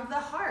from the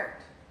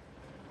heart,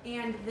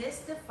 and this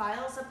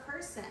defiles a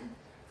person.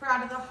 For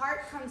out of the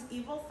heart comes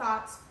evil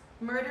thoughts,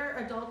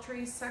 murder,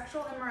 adultery,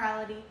 sexual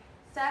immorality,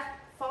 theft,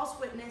 false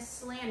witness,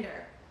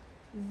 slander.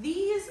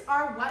 These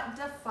are what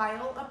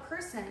defile a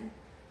person,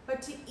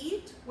 but to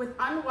eat with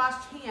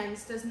unwashed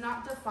hands does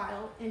not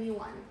defile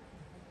anyone.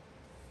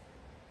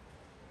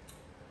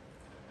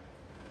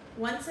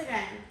 Once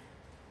again,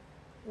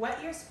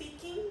 what you're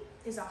speaking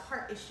is a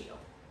heart issue.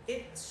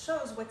 It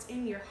shows what's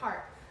in your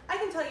heart. I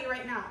can tell you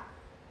right now,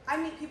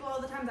 I meet people all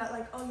the time that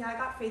like, oh yeah, I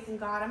got faith in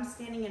God, I'm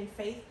standing in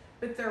faith,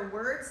 but their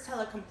words tell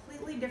a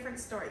completely different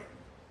story.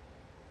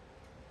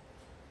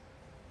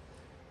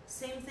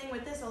 Same thing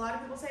with this. A lot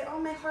of people say, oh,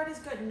 my heart is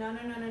good. No.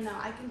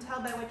 I can tell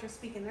by what you're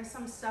speaking. There's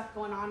some stuff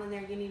going on in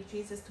there you need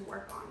Jesus to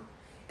work on.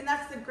 And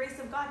that's the grace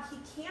of God. He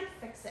can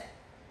fix it.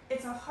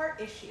 It's a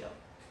heart issue.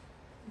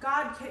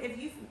 God can, if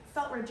you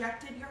felt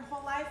rejected your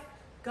whole life,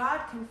 God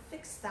can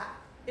fix that.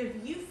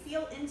 If you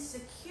feel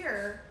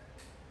insecure,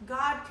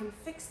 God can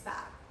fix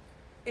that.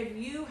 If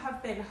you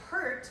have been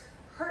hurt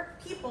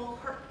people.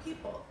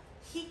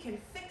 He can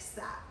fix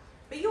that.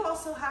 But you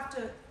also have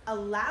to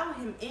allow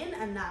him in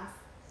enough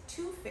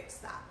to fix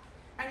that.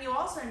 And you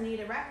also need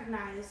to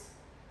recognize,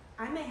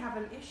 I may have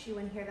an issue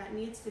in here that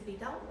needs to be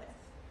dealt with.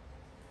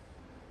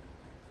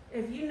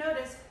 If you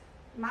notice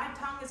my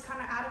tongue is kind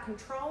of out of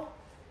control,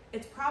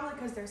 it's probably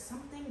because there's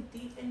something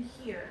deep in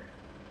here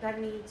that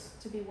needs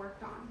to be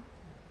worked on.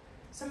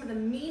 Some of the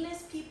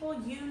meanest people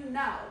you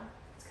know,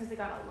 it's because they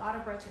got a lot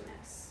of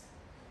brokenness.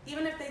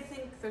 Even if they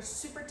think they're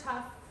super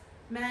tough,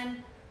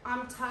 men,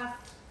 I'm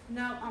tough,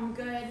 no, I'm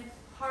good,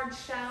 hard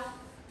shell,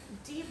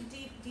 deep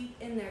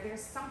in there,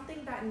 there's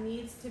something that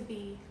needs to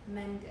be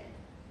mended,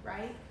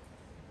 right?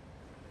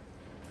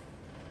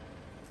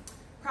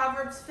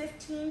 Proverbs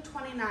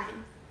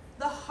 15:29.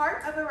 The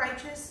heart of a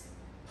righteous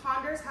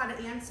ponders how to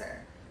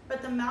answer,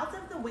 but the mouth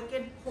of the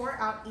wicked pour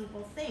out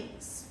evil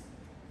things.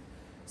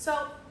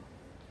 So,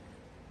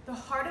 the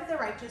heart of the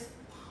righteous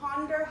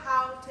ponder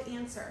how to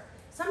answer.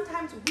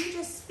 Sometimes we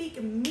just speak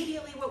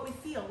immediately what we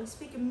feel. We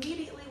speak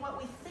immediately what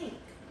we think.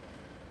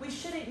 We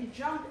shouldn't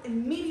jump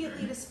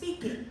immediately to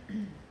speaking.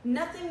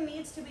 Nothing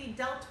needs to be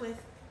dealt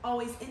with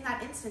always in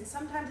that instant.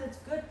 Sometimes it's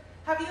good.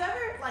 Have you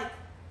ever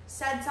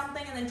said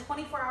something and then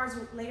 24 hours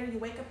later you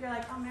wake up, you're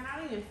like, oh man, I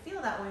don't even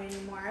feel that way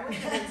anymore. I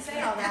wish I didn't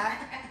say all that.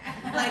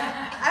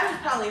 I was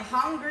probably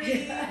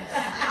hungry.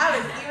 I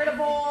was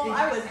irritable.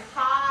 I was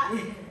hot.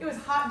 It was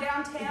hot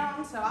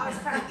downtown, so I was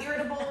kind of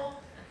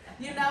irritable.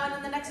 And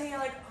then the next day you're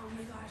like, oh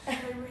my gosh,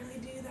 did I really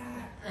do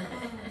that?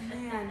 Oh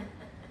man.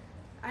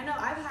 I know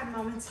I've had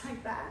moments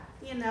like that,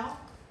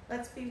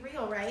 Let's be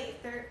real, right?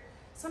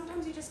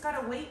 Sometimes you just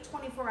gotta wait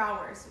 24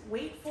 hours,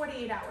 wait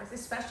 48 hours,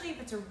 especially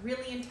if it's a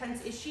really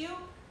intense issue,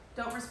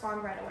 don't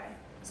respond right away.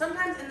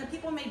 Sometimes, and the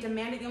people may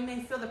demand it, you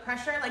may feel the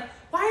pressure, like,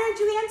 why aren't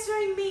you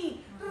answering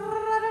me?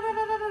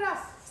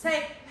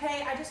 Say,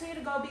 hey, I just need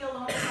to go be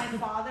alone with my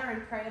Father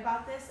and pray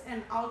about this,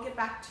 and I'll get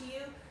back to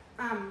you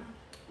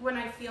when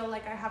I feel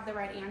like I have the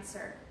right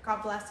answer.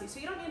 God bless you.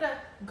 So you don't need to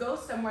go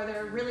somewhere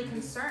they're really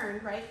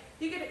concerned, right?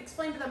 You could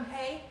explain to them,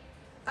 hey,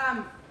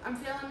 I'm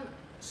feeling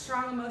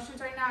strong emotions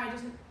right now. I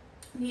just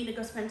need to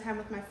go spend time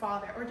with my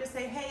Father. Or just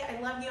say, hey,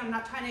 I love you. I'm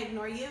not trying to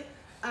ignore you,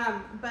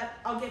 but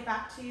I'll get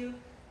back to you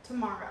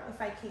tomorrow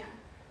if I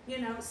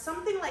can.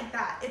 Something like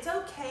that. It's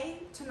okay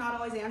to not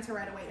always answer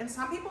right away. And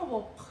some people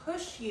will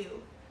push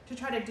you to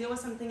try to deal with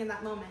something in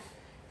that moment.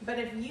 But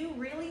if you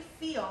really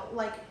feel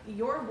like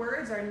your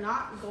words are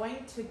not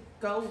going to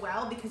go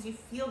well because you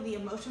feel the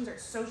emotions are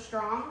so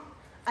strong,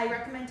 I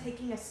recommend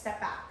taking a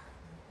step back,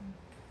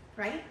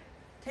 right?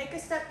 Take a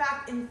step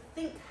back and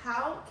think,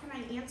 how can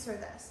I answer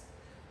this?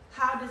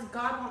 How does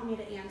God want me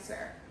to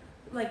answer?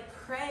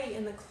 Pray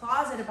in the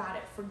closet about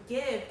it,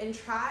 forgive, and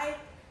try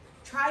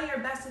your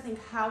best to think,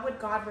 how would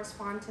God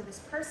respond to this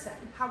person?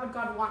 How would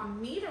God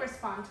want me to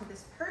respond to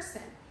this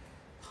person?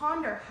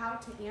 Ponder how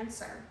to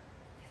answer.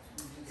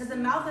 Because the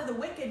mouth of the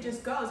wicked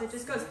just goes.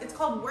 It's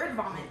called word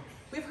vomit.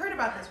 We've heard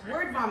about this,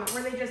 word vomit,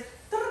 where they just,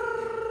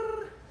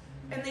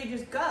 and they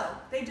just go.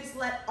 They just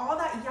let all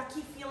that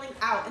yucky feeling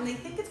out, and they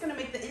think it's going to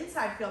make the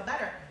inside feel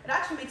better. It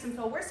actually makes them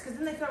feel worse, because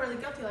then they feel really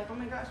guilty, like, oh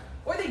my gosh.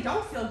 Or they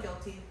don't feel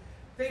guilty.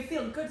 They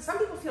feel good. Some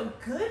people feel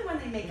good when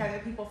they make other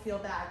people feel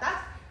bad.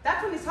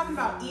 That's when he's talking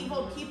about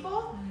evil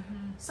people.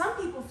 Some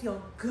people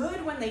feel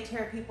good when they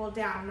tear people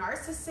down.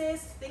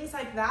 Narcissists, things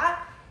like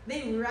that.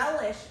 They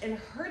relish in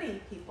hurting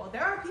people.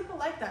 There are people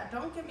like that.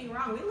 Don't get me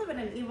wrong. We live in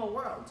an evil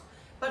world.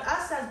 But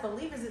us as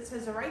believers, it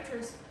says the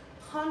righteous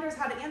ponders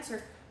how to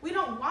answer. We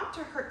don't want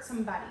to hurt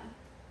somebody.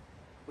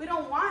 We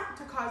don't want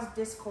to cause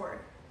discord,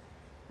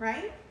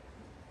 right?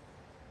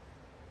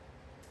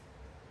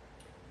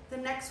 The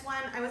next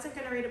one, I wasn't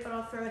going to read it, but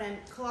I'll throw it in.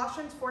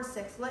 Colossians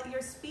 4:6. Let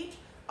your speech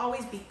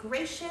always be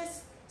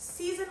gracious,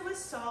 seasoned with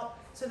salt,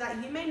 so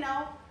that you may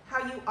know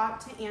how you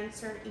ought to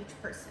answer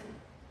each person.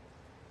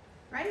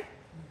 Right?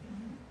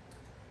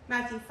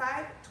 Matthew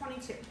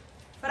 5:22.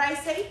 But I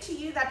say to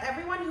you that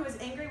everyone who is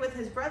angry with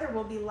his brother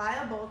will be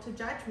liable to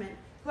judgment.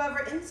 Whoever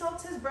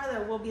insults his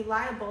brother will be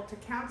liable to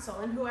counsel,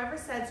 and whoever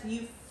says,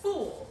 "You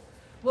fool,"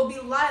 will be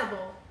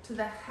liable to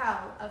the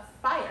hell of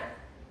fire.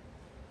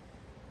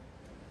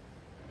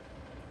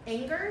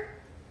 Anger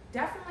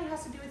definitely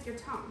has to do with your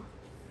tongue,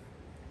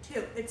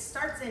 too. It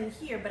starts in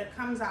here, but it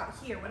comes out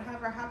here.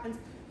 Whatever happens,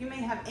 you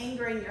may have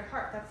anger in your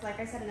heart. That's, like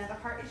I said, another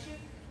heart issue.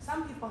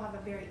 Some people have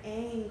a very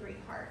angry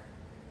heart.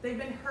 They've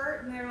been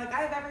hurt, and they're like,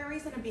 I have every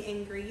reason to be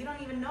angry. You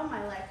don't even know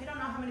my life. You don't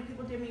know how many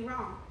people did me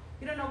wrong.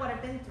 You don't know what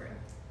I've been through.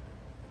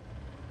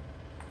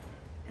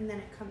 And then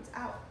it comes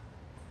out.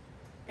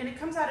 And it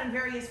comes out in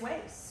various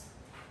ways.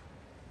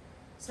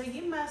 So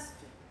you must,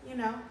 you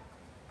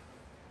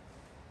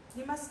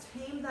must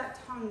tame that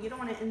tongue. You don't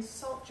want to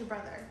insult your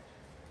brother.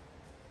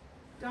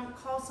 Don't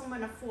call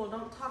someone a fool.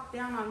 Don't talk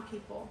down on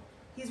people.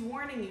 He's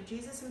warning you.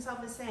 Jesus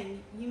himself is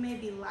saying you may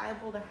be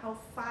liable to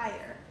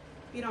hellfire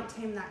if you don't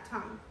tame that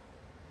tongue.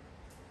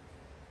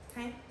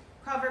 Okay?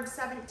 Proverbs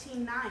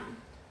 17:9.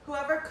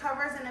 Whoever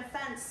covers an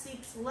offense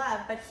seeks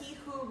love, but he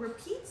who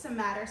repeats a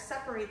matter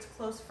separates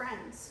close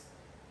friends.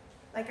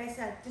 Like I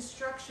said,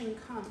 destruction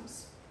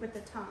comes with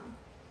the tongue.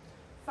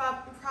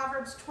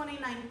 Proverbs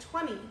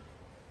 29:20.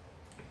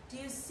 Do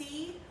you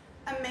see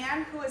a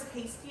man who is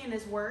hasty in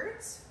his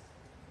words?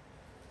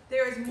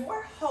 There is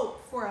more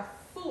hope for a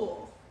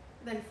fool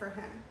than for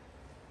him.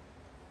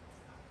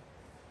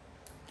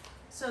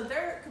 So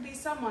there could be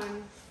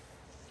someone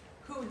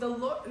who the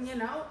Lord,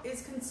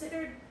 is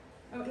considered.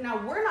 Now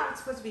we're not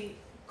supposed to be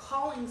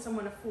calling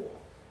someone a fool,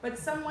 but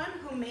someone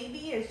who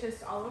maybe is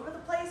just all over the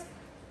place.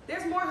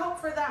 There's more hope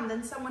for them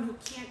than someone who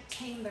can't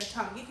tame their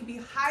tongue. You could be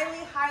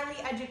highly, highly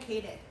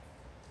educated.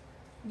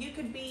 You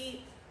could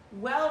be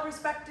well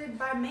respected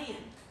by man,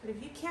 but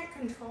if you can't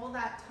control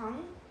that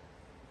tongue,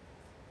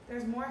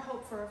 there's more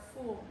hope for a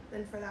fool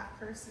than for that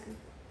person.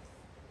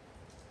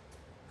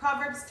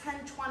 Proverbs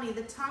 10:20,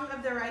 the tongue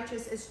of the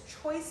righteous is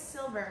choice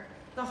silver,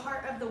 the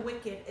heart of the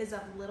wicked is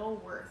of little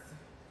worth.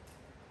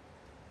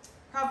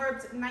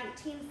 Proverbs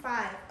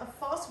 19:5, a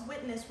false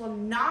witness will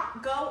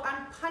not go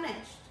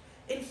unpunished,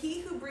 and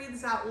he who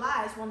breathes out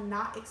lies will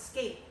not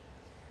escape.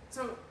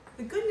 So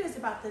the good news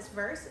about this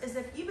verse is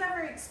if you've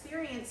ever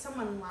experienced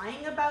someone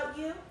lying about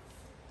you,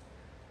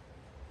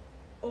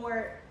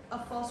 or a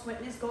false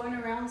witness going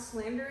around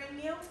slandering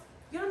you,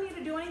 you don't need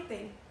to do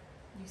anything.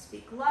 You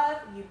speak love,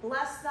 you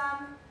bless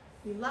them,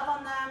 you love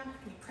on them,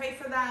 you pray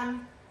for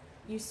them,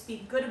 you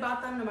speak good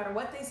about them no matter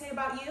what they say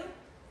about you,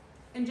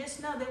 and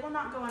just know they will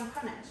not go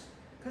unpunished.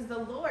 Because the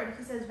Lord,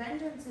 he says,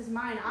 vengeance is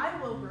mine, I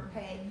will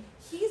repay.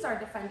 He's our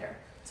defender.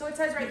 So it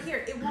says right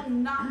here, it will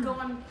not go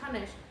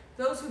unpunished.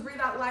 Those who breathe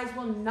out lies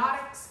will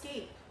not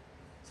escape.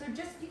 So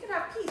you can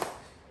have peace.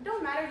 It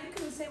don't matter, you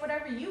can say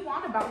whatever you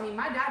want about me.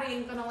 My daddy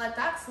ain't gonna let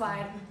that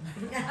slide.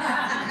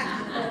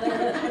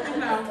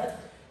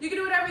 You can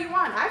do whatever you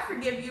want. I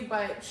forgive you,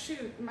 but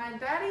shoot, my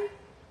daddy,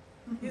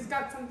 he's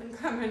got something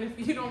coming if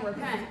you don't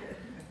repent.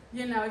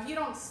 If you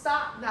don't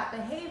stop that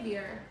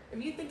behavior,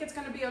 if you think it's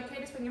going to be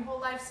okay to spend your whole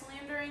life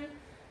slandering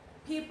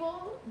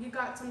people, you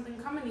got something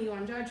coming to you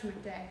on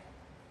Judgment Day.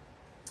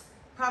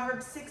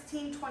 Proverbs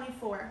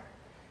 16:24.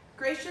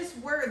 Gracious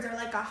words are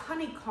like a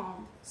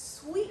honeycomb,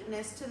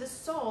 sweetness to the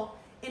soul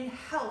and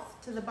health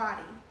to the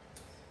body.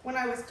 When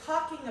I was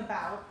talking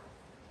about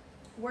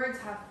words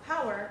have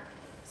power,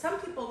 some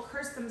people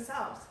curse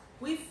themselves.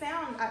 We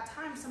found at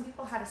times some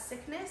people had a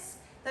sickness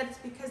that it's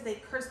because they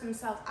curse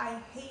themselves. I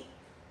hate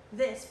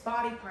this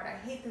body part, I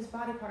hate this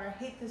body part, I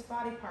hate this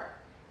body part.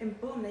 And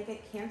boom, they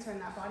get cancer in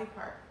that body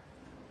part.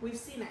 We've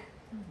seen it.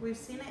 We've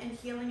seen it in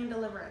healing and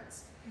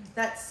deliverance.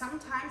 That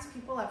sometimes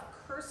people have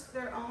cursed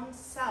their own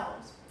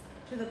selves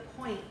to the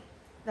point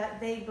that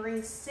they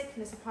bring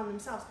sickness upon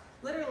themselves.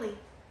 Literally,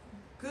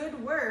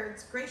 good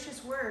words,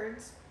 gracious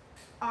words,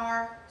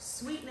 are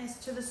sweetness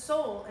to the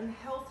soul and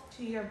health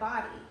to your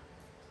body.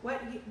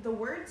 The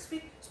word,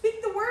 speak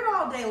the word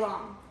all day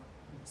long.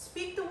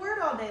 Speak the word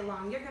all day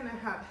long. You're going to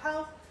have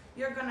health.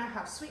 You're going to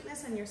have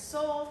sweetness in your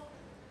soul.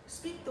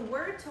 Speak the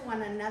word to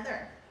one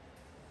another.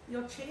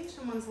 You'll change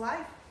someone's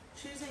life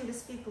choosing to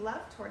speak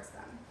love towards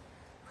them.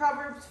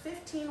 Proverbs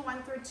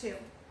 15:1-2.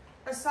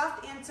 A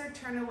soft answer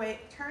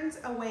turns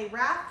away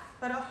wrath,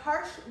 but a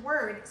harsh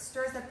word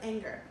stirs up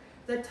anger.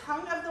 The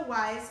tongue of the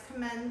wise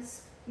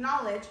commends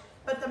knowledge,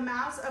 but the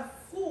mouths of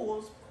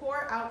fools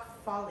pour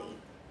out folly.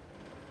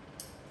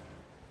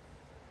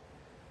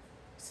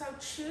 So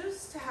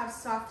choose to have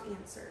soft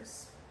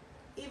answers,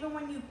 even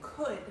when you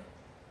could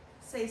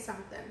say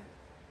something.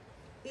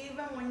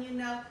 Even when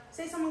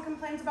say someone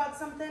complains about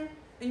something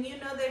and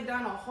they've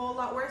done a whole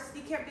lot worse,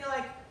 you can't be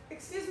like,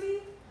 excuse me,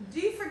 do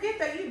you forget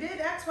that you did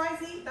X, Y,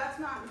 Z? That's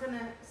not going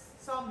to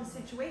solve the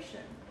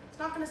situation. It's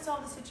not going to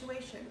solve the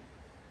situation.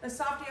 A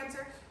soft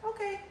answer,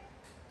 okay,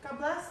 God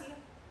bless you.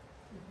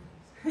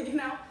 You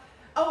know?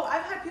 Oh,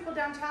 I've had people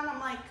downtown, I'm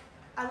like,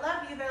 I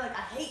love you. They're like,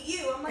 I hate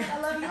you. I'm like,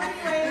 I love you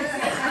anyway.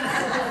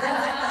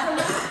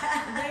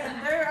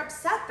 They're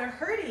upset. They're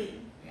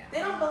hurting. Yeah. They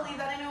don't believe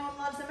that anyone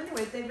loves them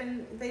anyway.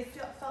 They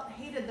felt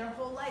hated their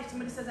whole life.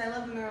 Somebody says, I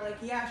love them. They're like,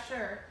 yeah,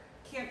 sure.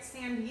 Can't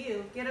stand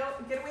you. Get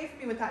away from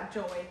me with that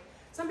joy.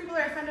 Some people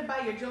are offended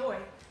by your joy.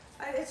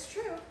 It's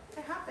true.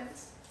 It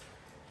happens.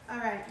 All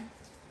right.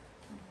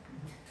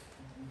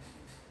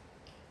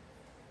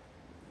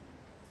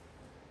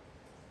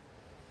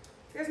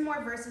 There's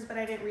more verses, but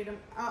I didn't read them.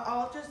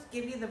 I'll just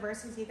give you the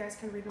verses. You guys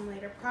can read them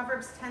later.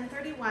 Proverbs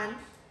 10:31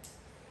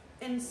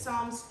 and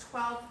Psalms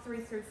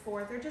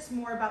 12:3-4. They're just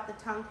more about the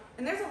tongue.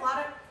 And there's a lot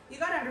of, you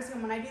got to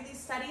understand, when I do these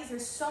studies,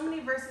 there's so many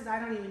verses I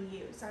don't even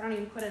use. I don't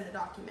even put in the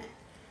document.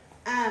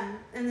 And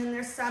then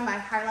there's some I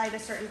highlight a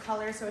certain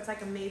color, so it's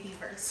like a maybe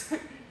verse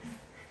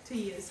to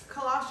use.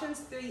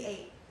 Colossians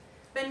 3:8.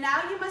 But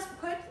now you must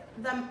put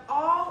them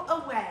all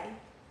away.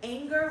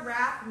 Anger,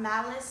 wrath,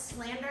 malice,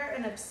 slander,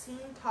 and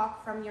obscene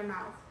talk from your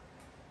mouth.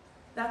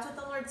 That's what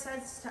the Lord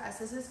says to us.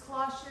 This is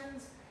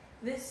Colossians.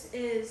 This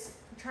is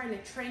trying to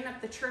train up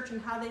the church and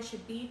how they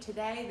should be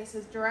today. This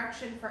is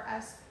direction for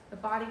us, the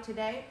body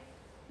today.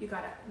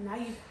 Now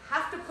you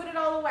have to put it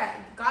all away.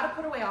 You got to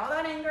put away all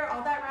that anger,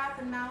 all that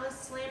wrath and malice,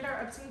 slander,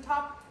 obscene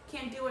talk.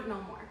 Can't do it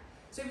no more.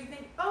 So if you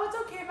think, oh, it's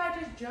okay if I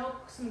just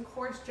joke, some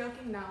coarse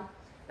joking. No,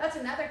 that's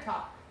another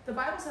talk. The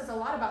Bible says a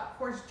lot about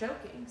coarse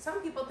joking.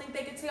 Some people think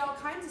they could say all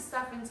kinds of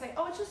stuff and say,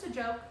 oh, it's just a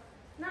joke.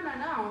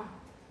 No.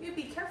 You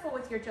be careful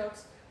with your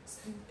jokes.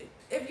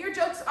 If your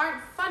jokes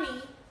aren't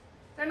funny,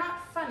 they're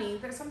not funny.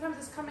 Sometimes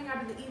it's coming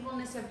out of the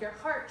evilness of your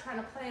heart trying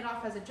to play it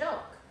off as a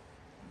joke.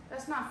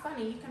 That's not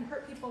funny. You can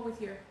hurt people with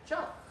your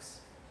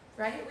jokes,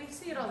 right? We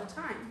see it all the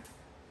time.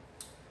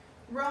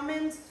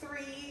 Romans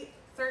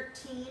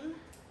 3:13.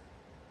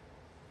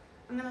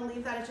 I'm going to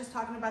leave that. It's just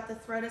talking about the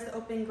throat as the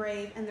open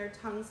grave and their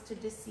tongues to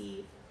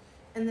deceive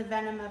and the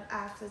venom of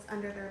asps is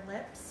under their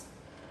lips.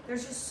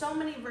 There's just so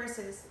many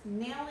verses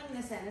nailing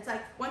this in. It's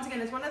like, once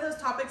again, it's one of those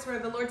topics where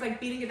the Lord's like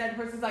beating a dead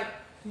horse. It's like,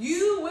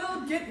 you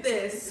will get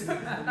this.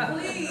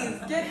 Please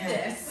get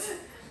this.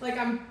 Like,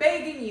 I'm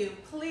begging you,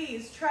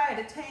 please try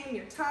to tame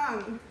your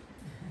tongue.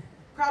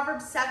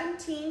 Proverbs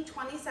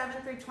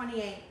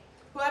 17:27-28.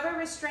 Whoever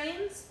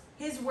restrains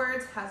his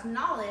words has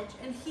knowledge,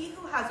 and he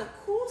who has a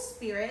cool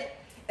spirit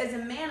is a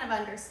man of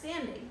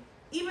understanding.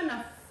 Even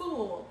a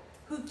fool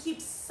who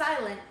keeps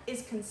silent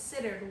is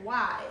considered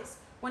wise.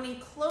 When he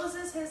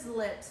closes his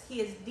lips,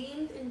 he is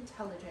deemed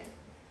intelligent.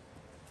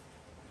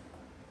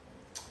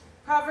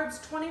 Proverbs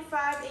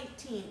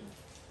 25:18.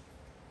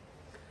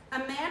 A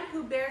man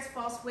who bears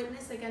false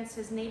witness against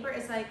his neighbor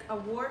is like a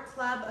war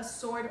club, a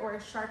sword, or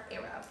a sharp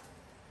arrow.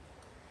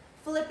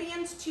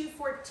 Philippians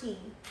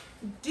 2:14.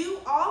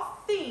 Do all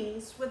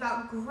things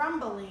without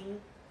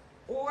grumbling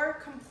or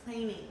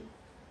complaining.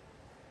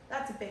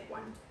 That's a big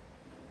one.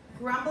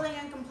 Grumbling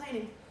and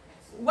complaining.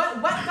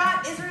 What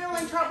got Israel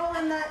in trouble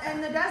in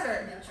the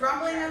desert?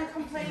 Grumbling and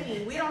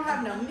complaining. We don't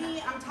have no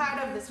meat. I'm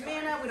tired of this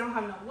manna. We don't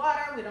have no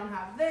water. We don't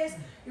have this.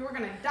 You were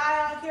going to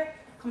die out here.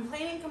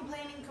 Complaining.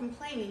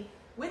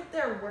 With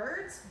their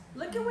words.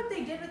 Look at what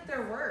they did with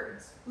their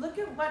words. Look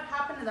at what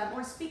happened to them.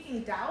 Or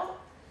speaking doubt.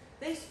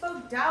 They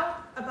spoke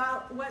doubt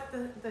about what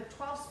the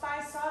 12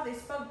 spies saw. They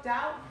spoke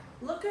doubt.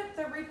 Look at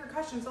the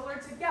repercussions. The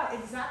Lord said, yeah,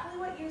 exactly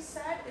what you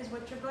said is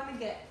what you're going to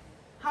get.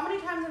 How many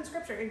times in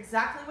Scripture,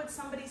 exactly what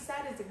somebody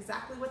said is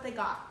exactly what they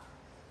got?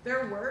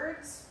 Their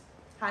words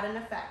had an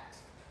effect.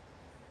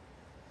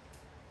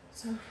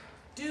 So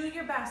do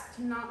your best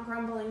to not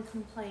grumble and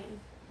complain.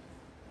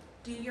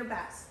 Do your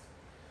best.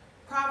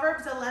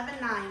 Proverbs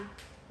 11:9.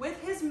 With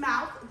his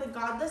mouth, the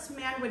godless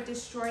man would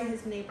destroy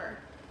his neighbor,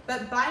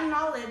 but by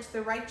knowledge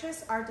the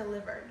righteous are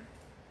delivered.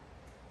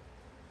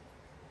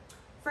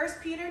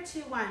 1 Peter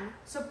 2:1.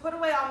 So put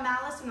away all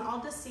malice and all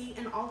deceit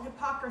and all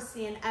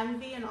hypocrisy and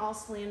envy and all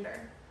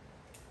slander.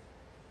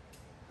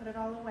 Put it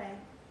all away.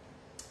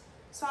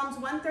 Psalms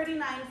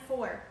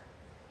 139:4.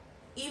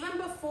 Even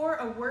before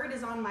a word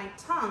is on my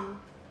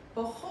tongue,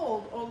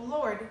 behold, O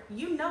Lord,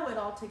 you know it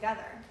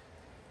altogether.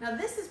 Now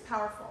this is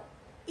powerful.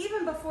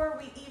 Even before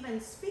we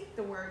even speak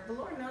the word, the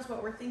Lord knows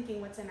what we're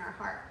thinking, what's in our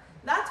heart.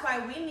 That's why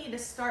we need to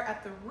start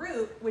at the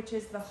root, which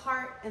is the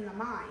heart and the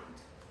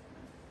mind.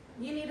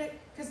 You need it,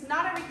 because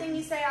not everything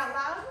you say out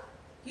loud,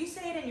 you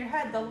say it in your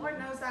head. The Lord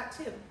knows that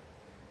too.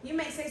 You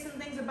may say some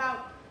things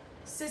about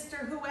sister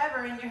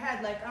whoever in your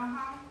head, like,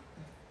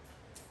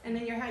 and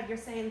in your head you're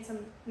saying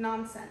some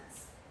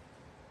nonsense.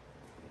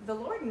 The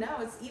Lord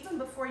knows even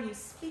before you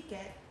speak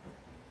it.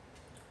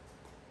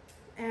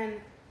 And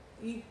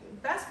you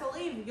best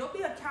believe you'll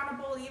be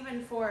accountable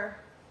even for,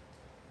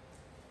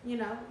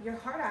 your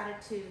heart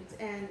attitudes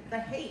and the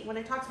hate. When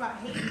it talks about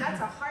hate,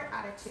 that's a heart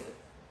attitude.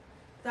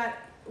 That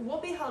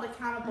we'll be held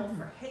accountable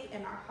for hate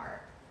in our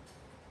heart.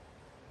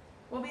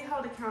 We'll be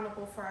held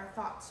accountable for our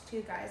thoughts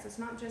too, guys. It's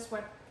not just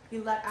what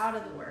you let out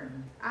of the word,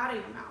 out of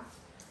your mouth.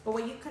 But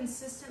what you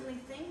consistently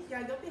think,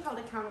 yeah, you'll be held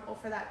accountable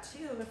for that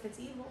too if it's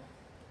evil.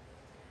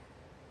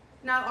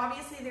 Now,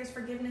 obviously, there's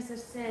forgiveness of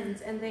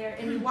sins, and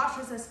he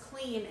washes us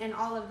clean and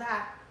all of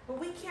that. But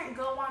we can't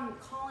go on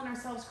calling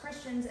ourselves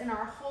Christians and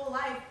our whole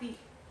life be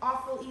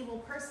awful, evil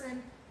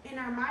person in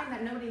our mind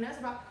that nobody knows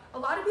about. A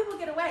lot of people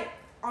get away.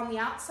 On the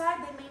outside,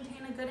 they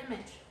maintain a good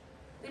image.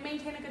 They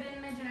maintain a good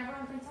image, and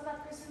everyone thinks, oh,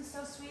 that person's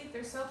so sweet,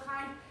 they're so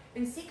kind.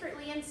 And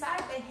secretly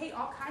inside, they hate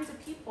all kinds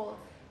of people,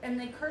 and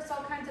they curse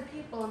all kinds of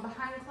people, and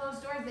behind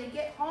closed doors, they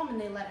get home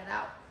and they let it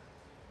out.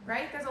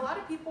 Right? There's a lot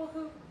of people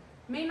who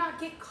may not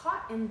get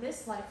caught in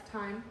this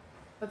lifetime,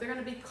 but they're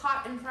going to be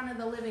caught in front of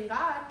the living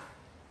God.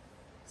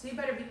 So you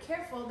better be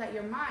careful that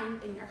your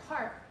mind and your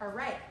heart are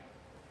right,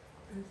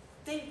 and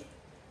think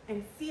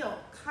and feel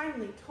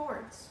kindly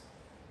towards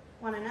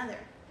one another.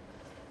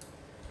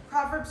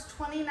 Proverbs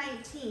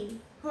 20:19,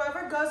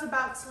 whoever goes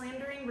about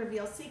slandering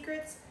reveals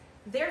secrets.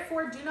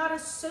 Therefore, do not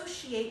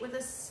associate with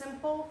a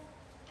simple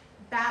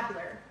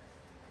babbler.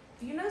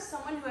 Do you know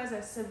someone who has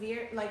a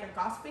severe, like a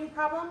gossiping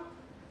problem?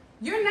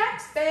 You're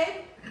next,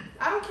 babe.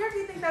 I don't care if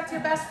you think that's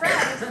your best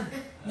friend.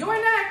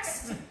 You're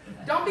next.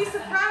 Don't be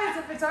surprised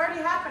if it's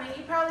already happening.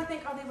 You probably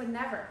think, oh, they would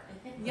never.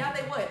 Yeah,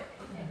 they would.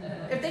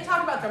 If they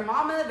talk about their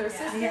mama, their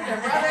sister, their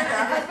brother,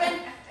 their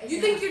husband,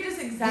 you think you're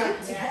just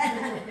exempt?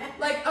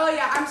 Like, oh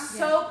yeah, I'm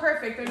so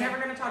perfect. They're never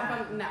going to talk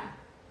about it. No.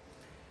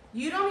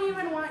 You don't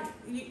even want,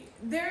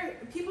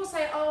 people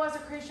say, oh, as a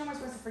Christian, we're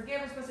supposed to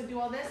forgive, we're supposed to do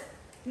all this.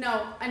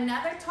 No,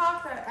 another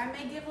talk that I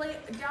may give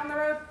down the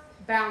road,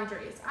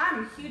 boundaries.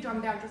 I'm huge on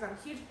boundaries.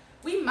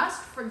 We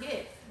must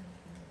forgive,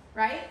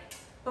 right?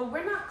 But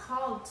we're not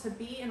called to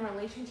be in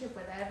relationship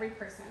with every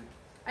person.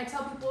 I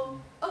tell people,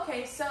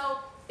 okay, so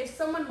if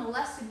someone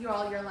molested you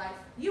all your life,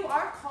 you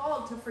are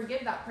called to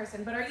forgive that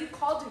person, but are you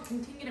called to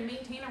continue to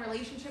maintain a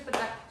relationship with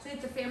that, say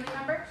it's a family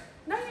member?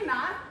 No, you're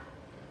not.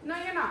 No,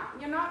 you're not.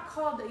 You're not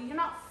called, you're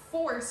not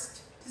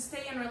forced to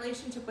stay in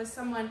relationship with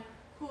someone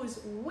who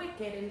is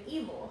wicked and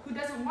evil, who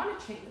doesn't want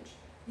to change.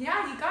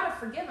 Yeah, you gotta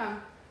forgive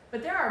them,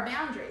 but there are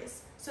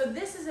boundaries. So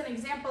this is an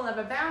example of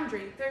a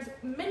boundary. There's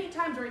many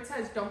times where it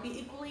says, don't be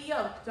equally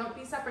yoked, don't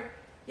be separate.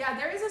 Yeah,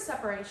 there is a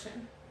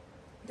separation.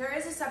 There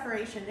is a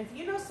separation. If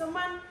you know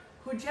someone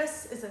who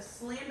just is a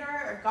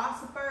slanderer, a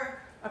gossiper,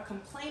 a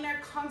complainer,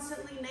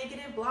 constantly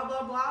negative, blah,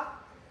 blah, blah,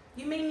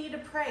 you may need to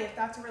pray if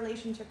that's a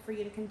relationship for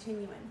you to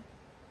continue in.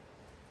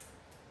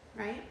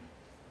 Right?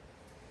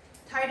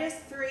 Titus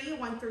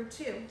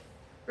 3:1-2.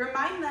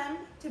 Remind them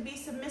to be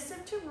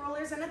submissive to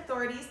rulers and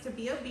authorities, to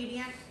be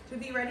obedient, to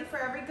be ready for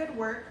every good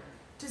work,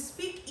 to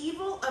speak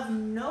evil of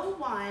no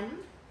one,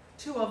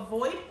 to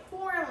avoid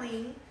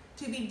quarreling,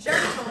 to be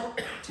gentle,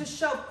 to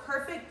show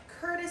perfect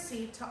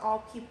courtesy to all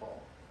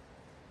people.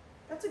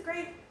 That's a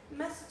great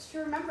message to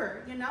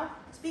remember, you know?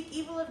 Speak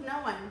evil of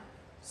no one.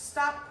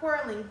 Stop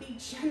quarreling. Be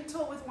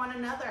gentle with one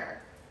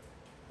another.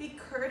 Be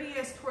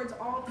courteous towards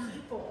all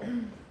people.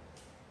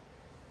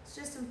 It's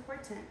just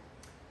important.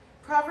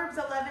 Proverbs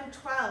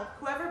 11:12.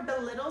 Whoever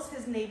belittles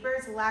his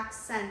neighbors lacks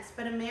sense,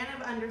 but a man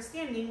of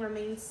understanding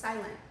remains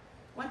silent.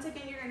 Once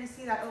again, you're going to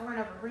see that over and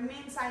over.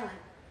 Remain silent.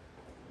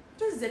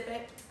 Just zip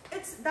it.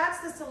 That's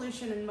the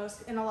solution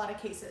in a lot of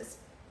cases.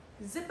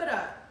 Zip it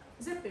up.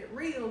 Zip it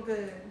real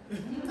good. You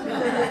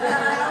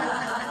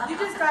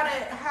just got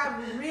to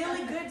have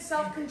really good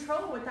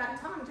self-control with that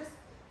tongue.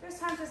 There's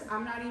times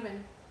I'm not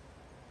even.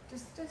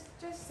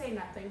 Just say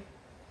nothing.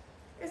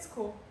 It's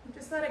cool.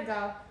 Just let it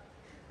go.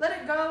 Let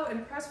it go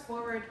and press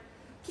forward.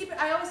 Keep it.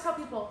 I always tell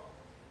people,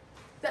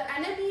 the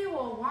enemy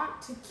will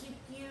want to keep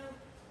you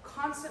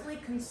constantly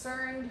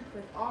concerned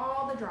with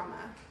all the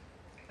drama.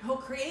 He'll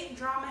create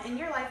drama in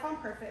your life on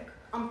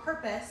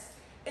purpose,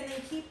 and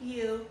then keep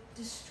you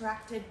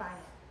distracted by it.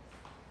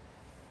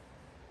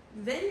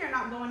 Then you're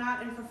not going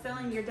out and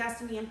fulfilling your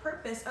destiny and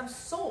purpose of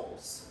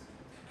souls.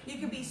 You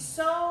could be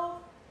so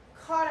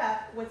caught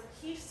up with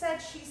he said,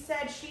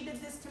 she did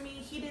this to me,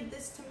 he did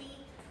this to me,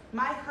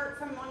 my hurt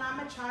from when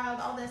I'm a child,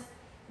 all this,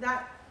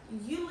 that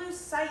you lose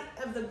sight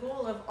of the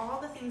goal of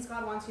all the things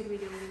God wants you to be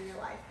doing in your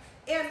life.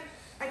 And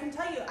I can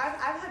tell you,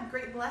 I've had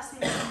great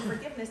blessings and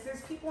forgiveness.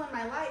 There's people in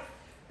my life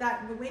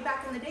that way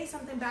back in the day,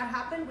 something bad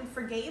happened, we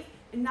forgave,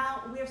 and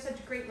now we have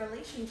such great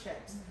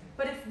relationships.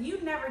 But if you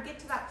never get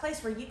to that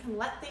place where you can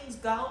let things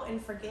go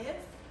and forgive,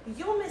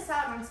 you'll miss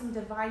out on some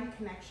divine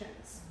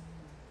connections.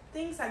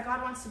 Things that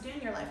God wants to do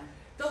in your life.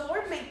 The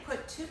Lord may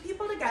put two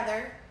people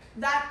together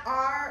that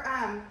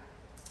are,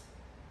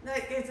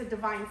 that it's a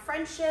divine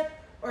friendship,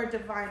 or a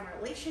divine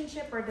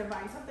relationship, or a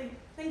divine something.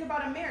 Think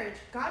about a marriage.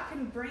 God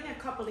can bring a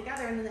couple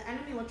together, and then the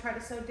enemy will try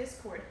to sow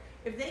discord.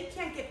 If they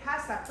can't get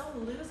past that,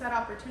 they'll lose that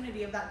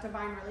opportunity of that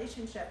divine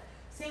relationship.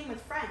 Same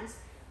with friends.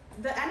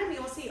 The enemy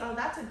will see, oh,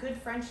 that's a good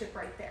friendship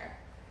right there.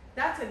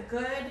 That's a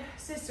good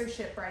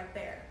sistership right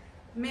there.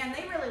 Man,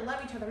 they really love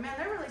each other. Man,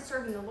 they're really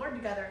serving the Lord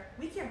together.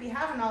 We can't be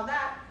having all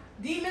that.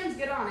 Demons,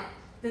 get on it.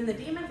 Then the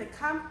demons, they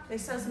come, they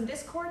sow some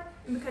discord,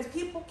 and because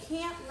people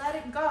can't let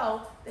it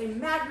go, they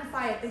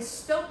magnify it, they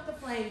stoke the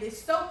flame, they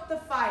stoke the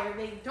fire,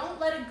 they don't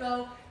let it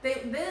go,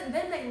 then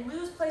they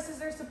lose places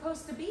they're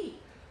supposed to be.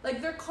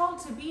 Like, they're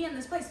called to be in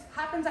this place.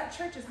 Happens at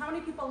churches. How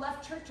many people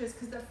left churches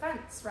because of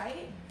offense,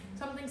 right?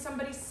 Something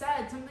somebody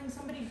said, something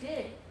somebody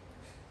did.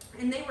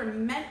 And they were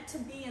meant to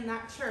be in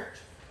that church.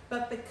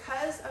 But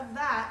because of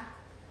that,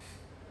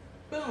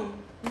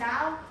 boom,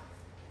 now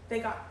they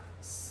got,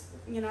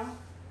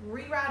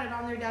 rerouted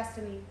on their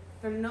destiny.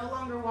 They're no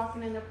longer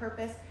walking in their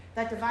purpose.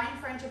 That divine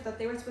friendship that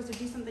they were supposed to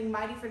do something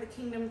mighty for the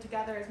kingdom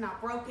together is now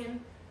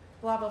broken,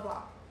 blah, blah,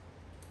 blah.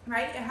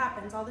 Right? It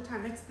happens all the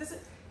time.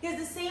 He has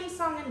the same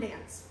song and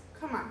dance.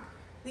 Come on.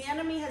 The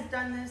enemy has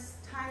done this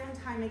time and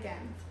time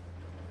again.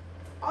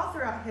 All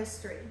throughout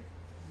history.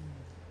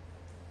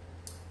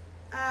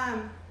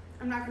 I'm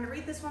not going to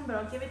read this one, but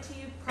I'll give it to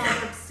you.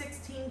 Proverbs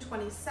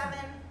 16:27.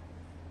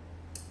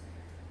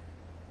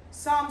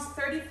 Psalms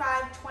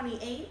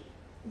 35:28.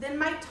 Then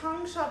my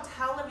tongue shall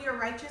tell of your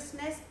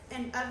righteousness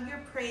and of your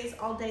praise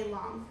all day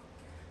long.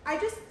 I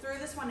just threw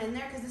this one in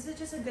there because this is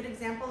just a good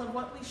example of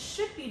what we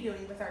should be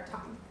doing with our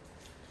tongue.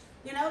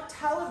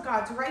 Tell of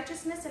God's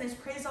righteousness and his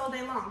praise all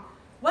day long.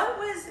 What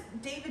was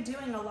David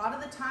doing a lot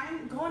of the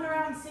time? Going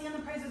around singing the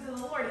praises of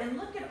the Lord. And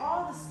look at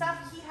all the stuff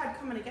he had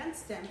coming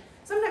against him.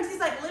 Sometimes he's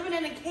like living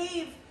in a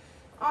cave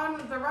on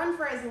the run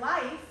for his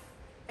life,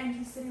 and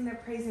he's sitting there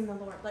praising the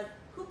Lord. Like,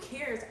 who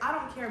cares? I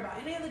don't care about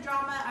any of the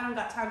drama. I don't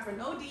got time for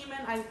no demon.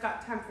 I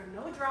got time for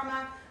no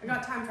drama. I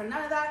got time for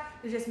none of that.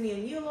 It's just me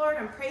and you, Lord.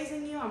 I'm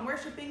praising you. I'm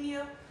worshiping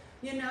you.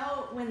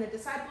 When the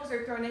disciples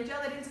are thrown in jail,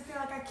 they didn't sit there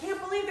like, I can't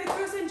believe they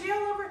threw us in jail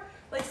over,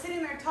 like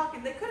sitting there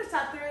talking. They could have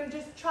sat there and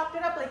just chopped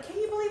it up like, can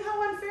you believe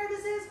how unfair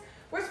this is?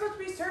 We're supposed to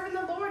be serving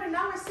the Lord and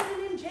now we're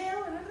sitting in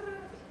jail. And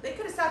they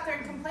could have sat there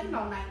and complained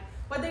all night.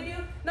 What'd they do?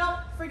 No,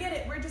 forget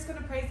it. We're just going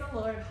to praise the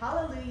Lord.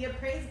 Hallelujah.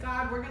 Praise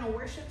God. We're going to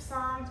worship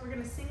songs. We're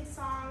going to sing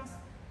songs.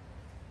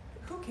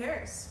 Who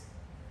cares?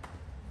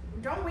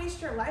 Don't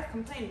waste your life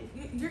complaining.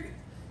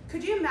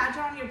 Could you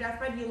imagine on your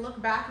deathbed, you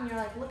look back and you're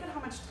like, look at how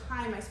much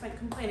time I spent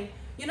complaining.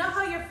 You know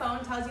how your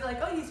phone tells you like,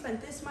 oh, you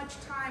spent this much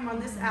time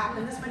on this app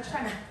and this much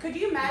time. Could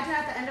you imagine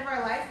at the end of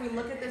our life, we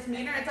look at this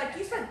meter, it's like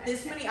you spent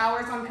this many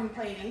hours on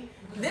complaining,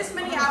 this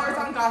many hours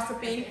on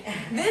gossiping,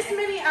 this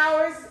many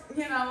hours,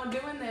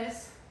 doing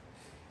this.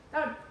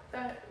 That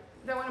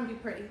wouldn't be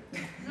pretty.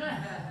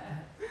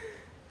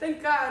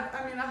 Thank God.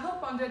 I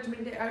hope on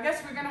Judgment Day, I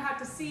guess we're going to have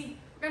to see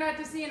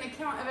an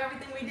account of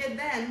everything we did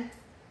then,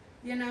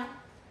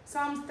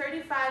 Psalms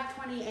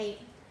 35:28.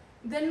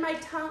 Then my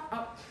tongue,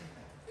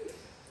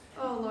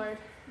 oh Lord,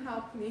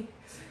 help me.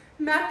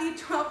 Matthew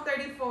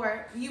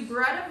 12:34. You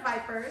brood of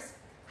vipers,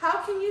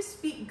 how can you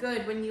speak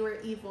good when you are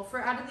evil? For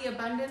out of the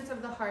abundance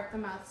of the heart, the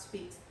mouth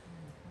speaks.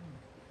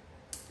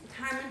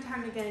 Time and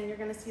time again, you're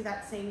going to see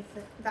that same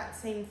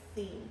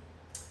theme.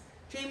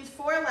 James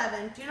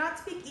 4:11. Do not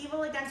speak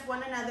evil against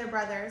one another,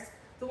 brothers.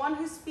 The one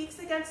who speaks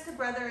against a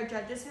brother or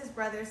judges his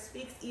brother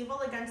speaks evil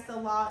against the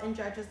law and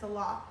judges the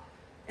law.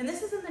 And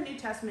this is in the New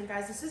Testament,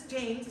 guys. This is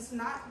James. This is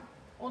not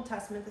Old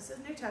Testament. This is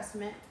New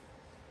Testament.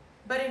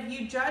 But if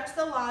you judge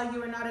the law,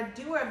 you are not a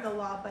doer of the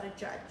law, but a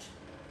judge.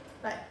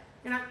 But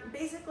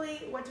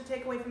basically, what to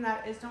take away from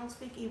that is don't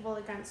speak evil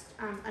against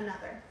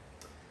another.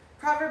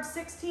 Proverbs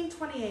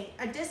 16:28.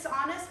 A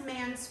dishonest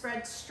man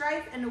spreads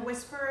strife, and a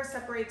whisperer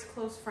separates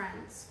close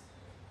friends.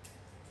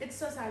 It's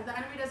so sad. The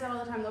enemy does that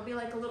all the time. There'll be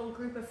like a little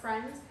group of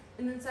friends,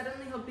 and then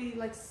suddenly he'll be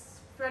like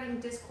spreading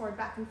discord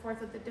back and forth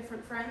with the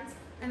different friends,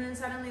 and then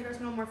suddenly there's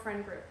no more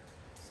friend group.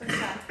 So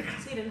sad. You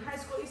see it in high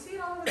school. You see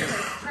it all over the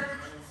place. Church,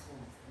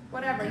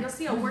 whatever. You'll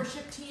see a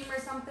worship team or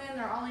something.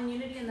 They're all in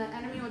unity, and the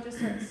enemy will just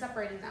start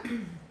separating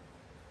them.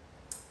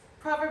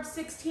 Proverbs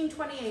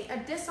 16:28.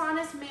 A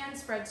dishonest man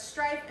spreads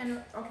strife,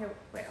 and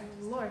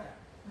Lord.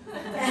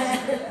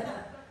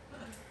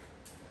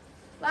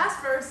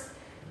 Last verse.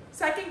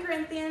 2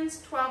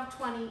 Corinthians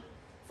 12:20.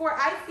 For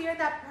I fear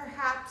that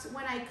perhaps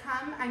when I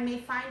come, I may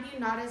find you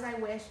not as I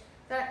wish,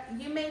 that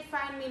you may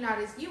find me not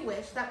as you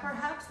wish, that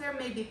perhaps there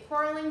may be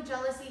quarreling,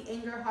 jealousy,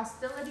 anger,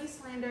 hostility,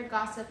 slander,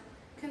 gossip,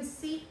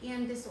 conceit,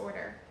 and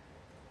disorder.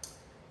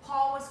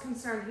 Paul was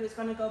concerned he was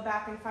going to go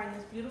back and find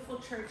this beautiful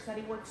church that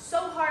he worked so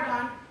hard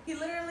on. He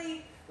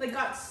literally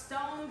got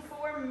stoned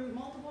for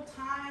multiple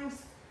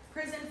times,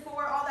 prison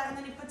for, all that, and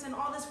then he puts in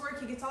all this work.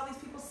 He gets all these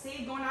people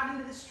saved, going out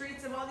into the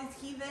streets of all these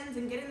heathens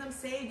and getting them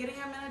saved, getting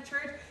them in a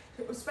church,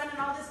 spending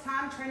all this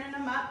time training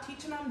them up,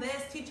 teaching them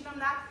this, teaching them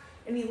that.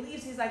 And he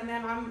leaves. He's like,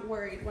 man, I'm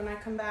worried when I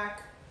come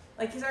back.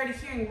 Like, he's already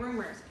hearing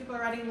rumors. People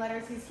are writing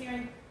letters. He's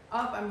hearing,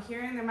 I'm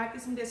hearing there might be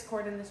some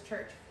discord in this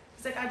church.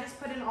 He's like, I just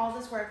put in all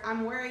this work.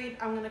 I'm worried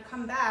I'm going to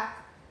come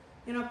back.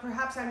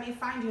 Perhaps I may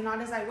find you not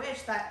as I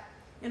wish, that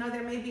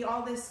there may be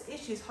all these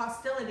issues,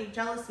 hostility,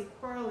 jealousy,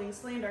 quarreling,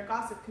 slander,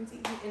 gossip,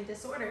 conceit, and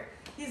disorder.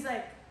 He's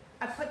like,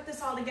 I put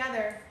this all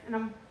together, and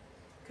I'm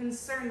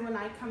concerned when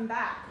I come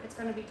back, it's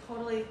going to be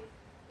totally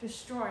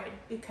destroyed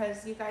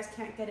because you guys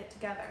can't get it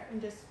together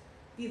and just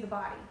be the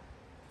body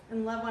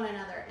and love one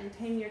another and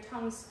tame your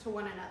tongues to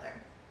one another.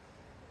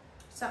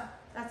 So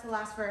that's the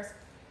last verse.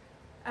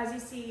 As you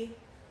see,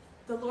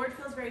 the Lord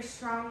feels very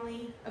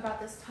strongly about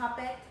this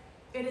topic.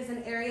 It is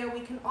an area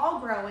we can all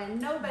grow in.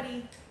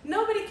 Nobody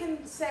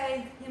can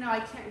say, I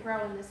can't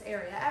grow in this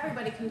area.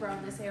 Everybody can grow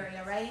in this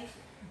area, right?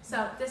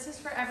 So this is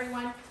for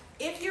everyone.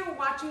 If you're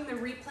watching the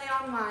replay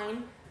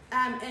online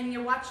and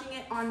you're watching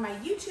it on my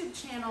YouTube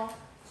channel,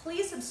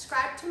 please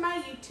subscribe to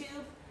my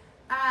YouTube.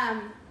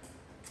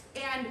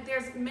 And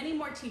there's many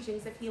more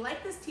teachings. If you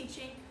like this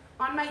teaching,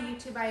 on my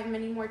YouTube I have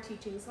many more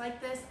teachings like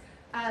this.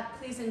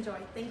 Please enjoy.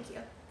 Thank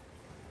you.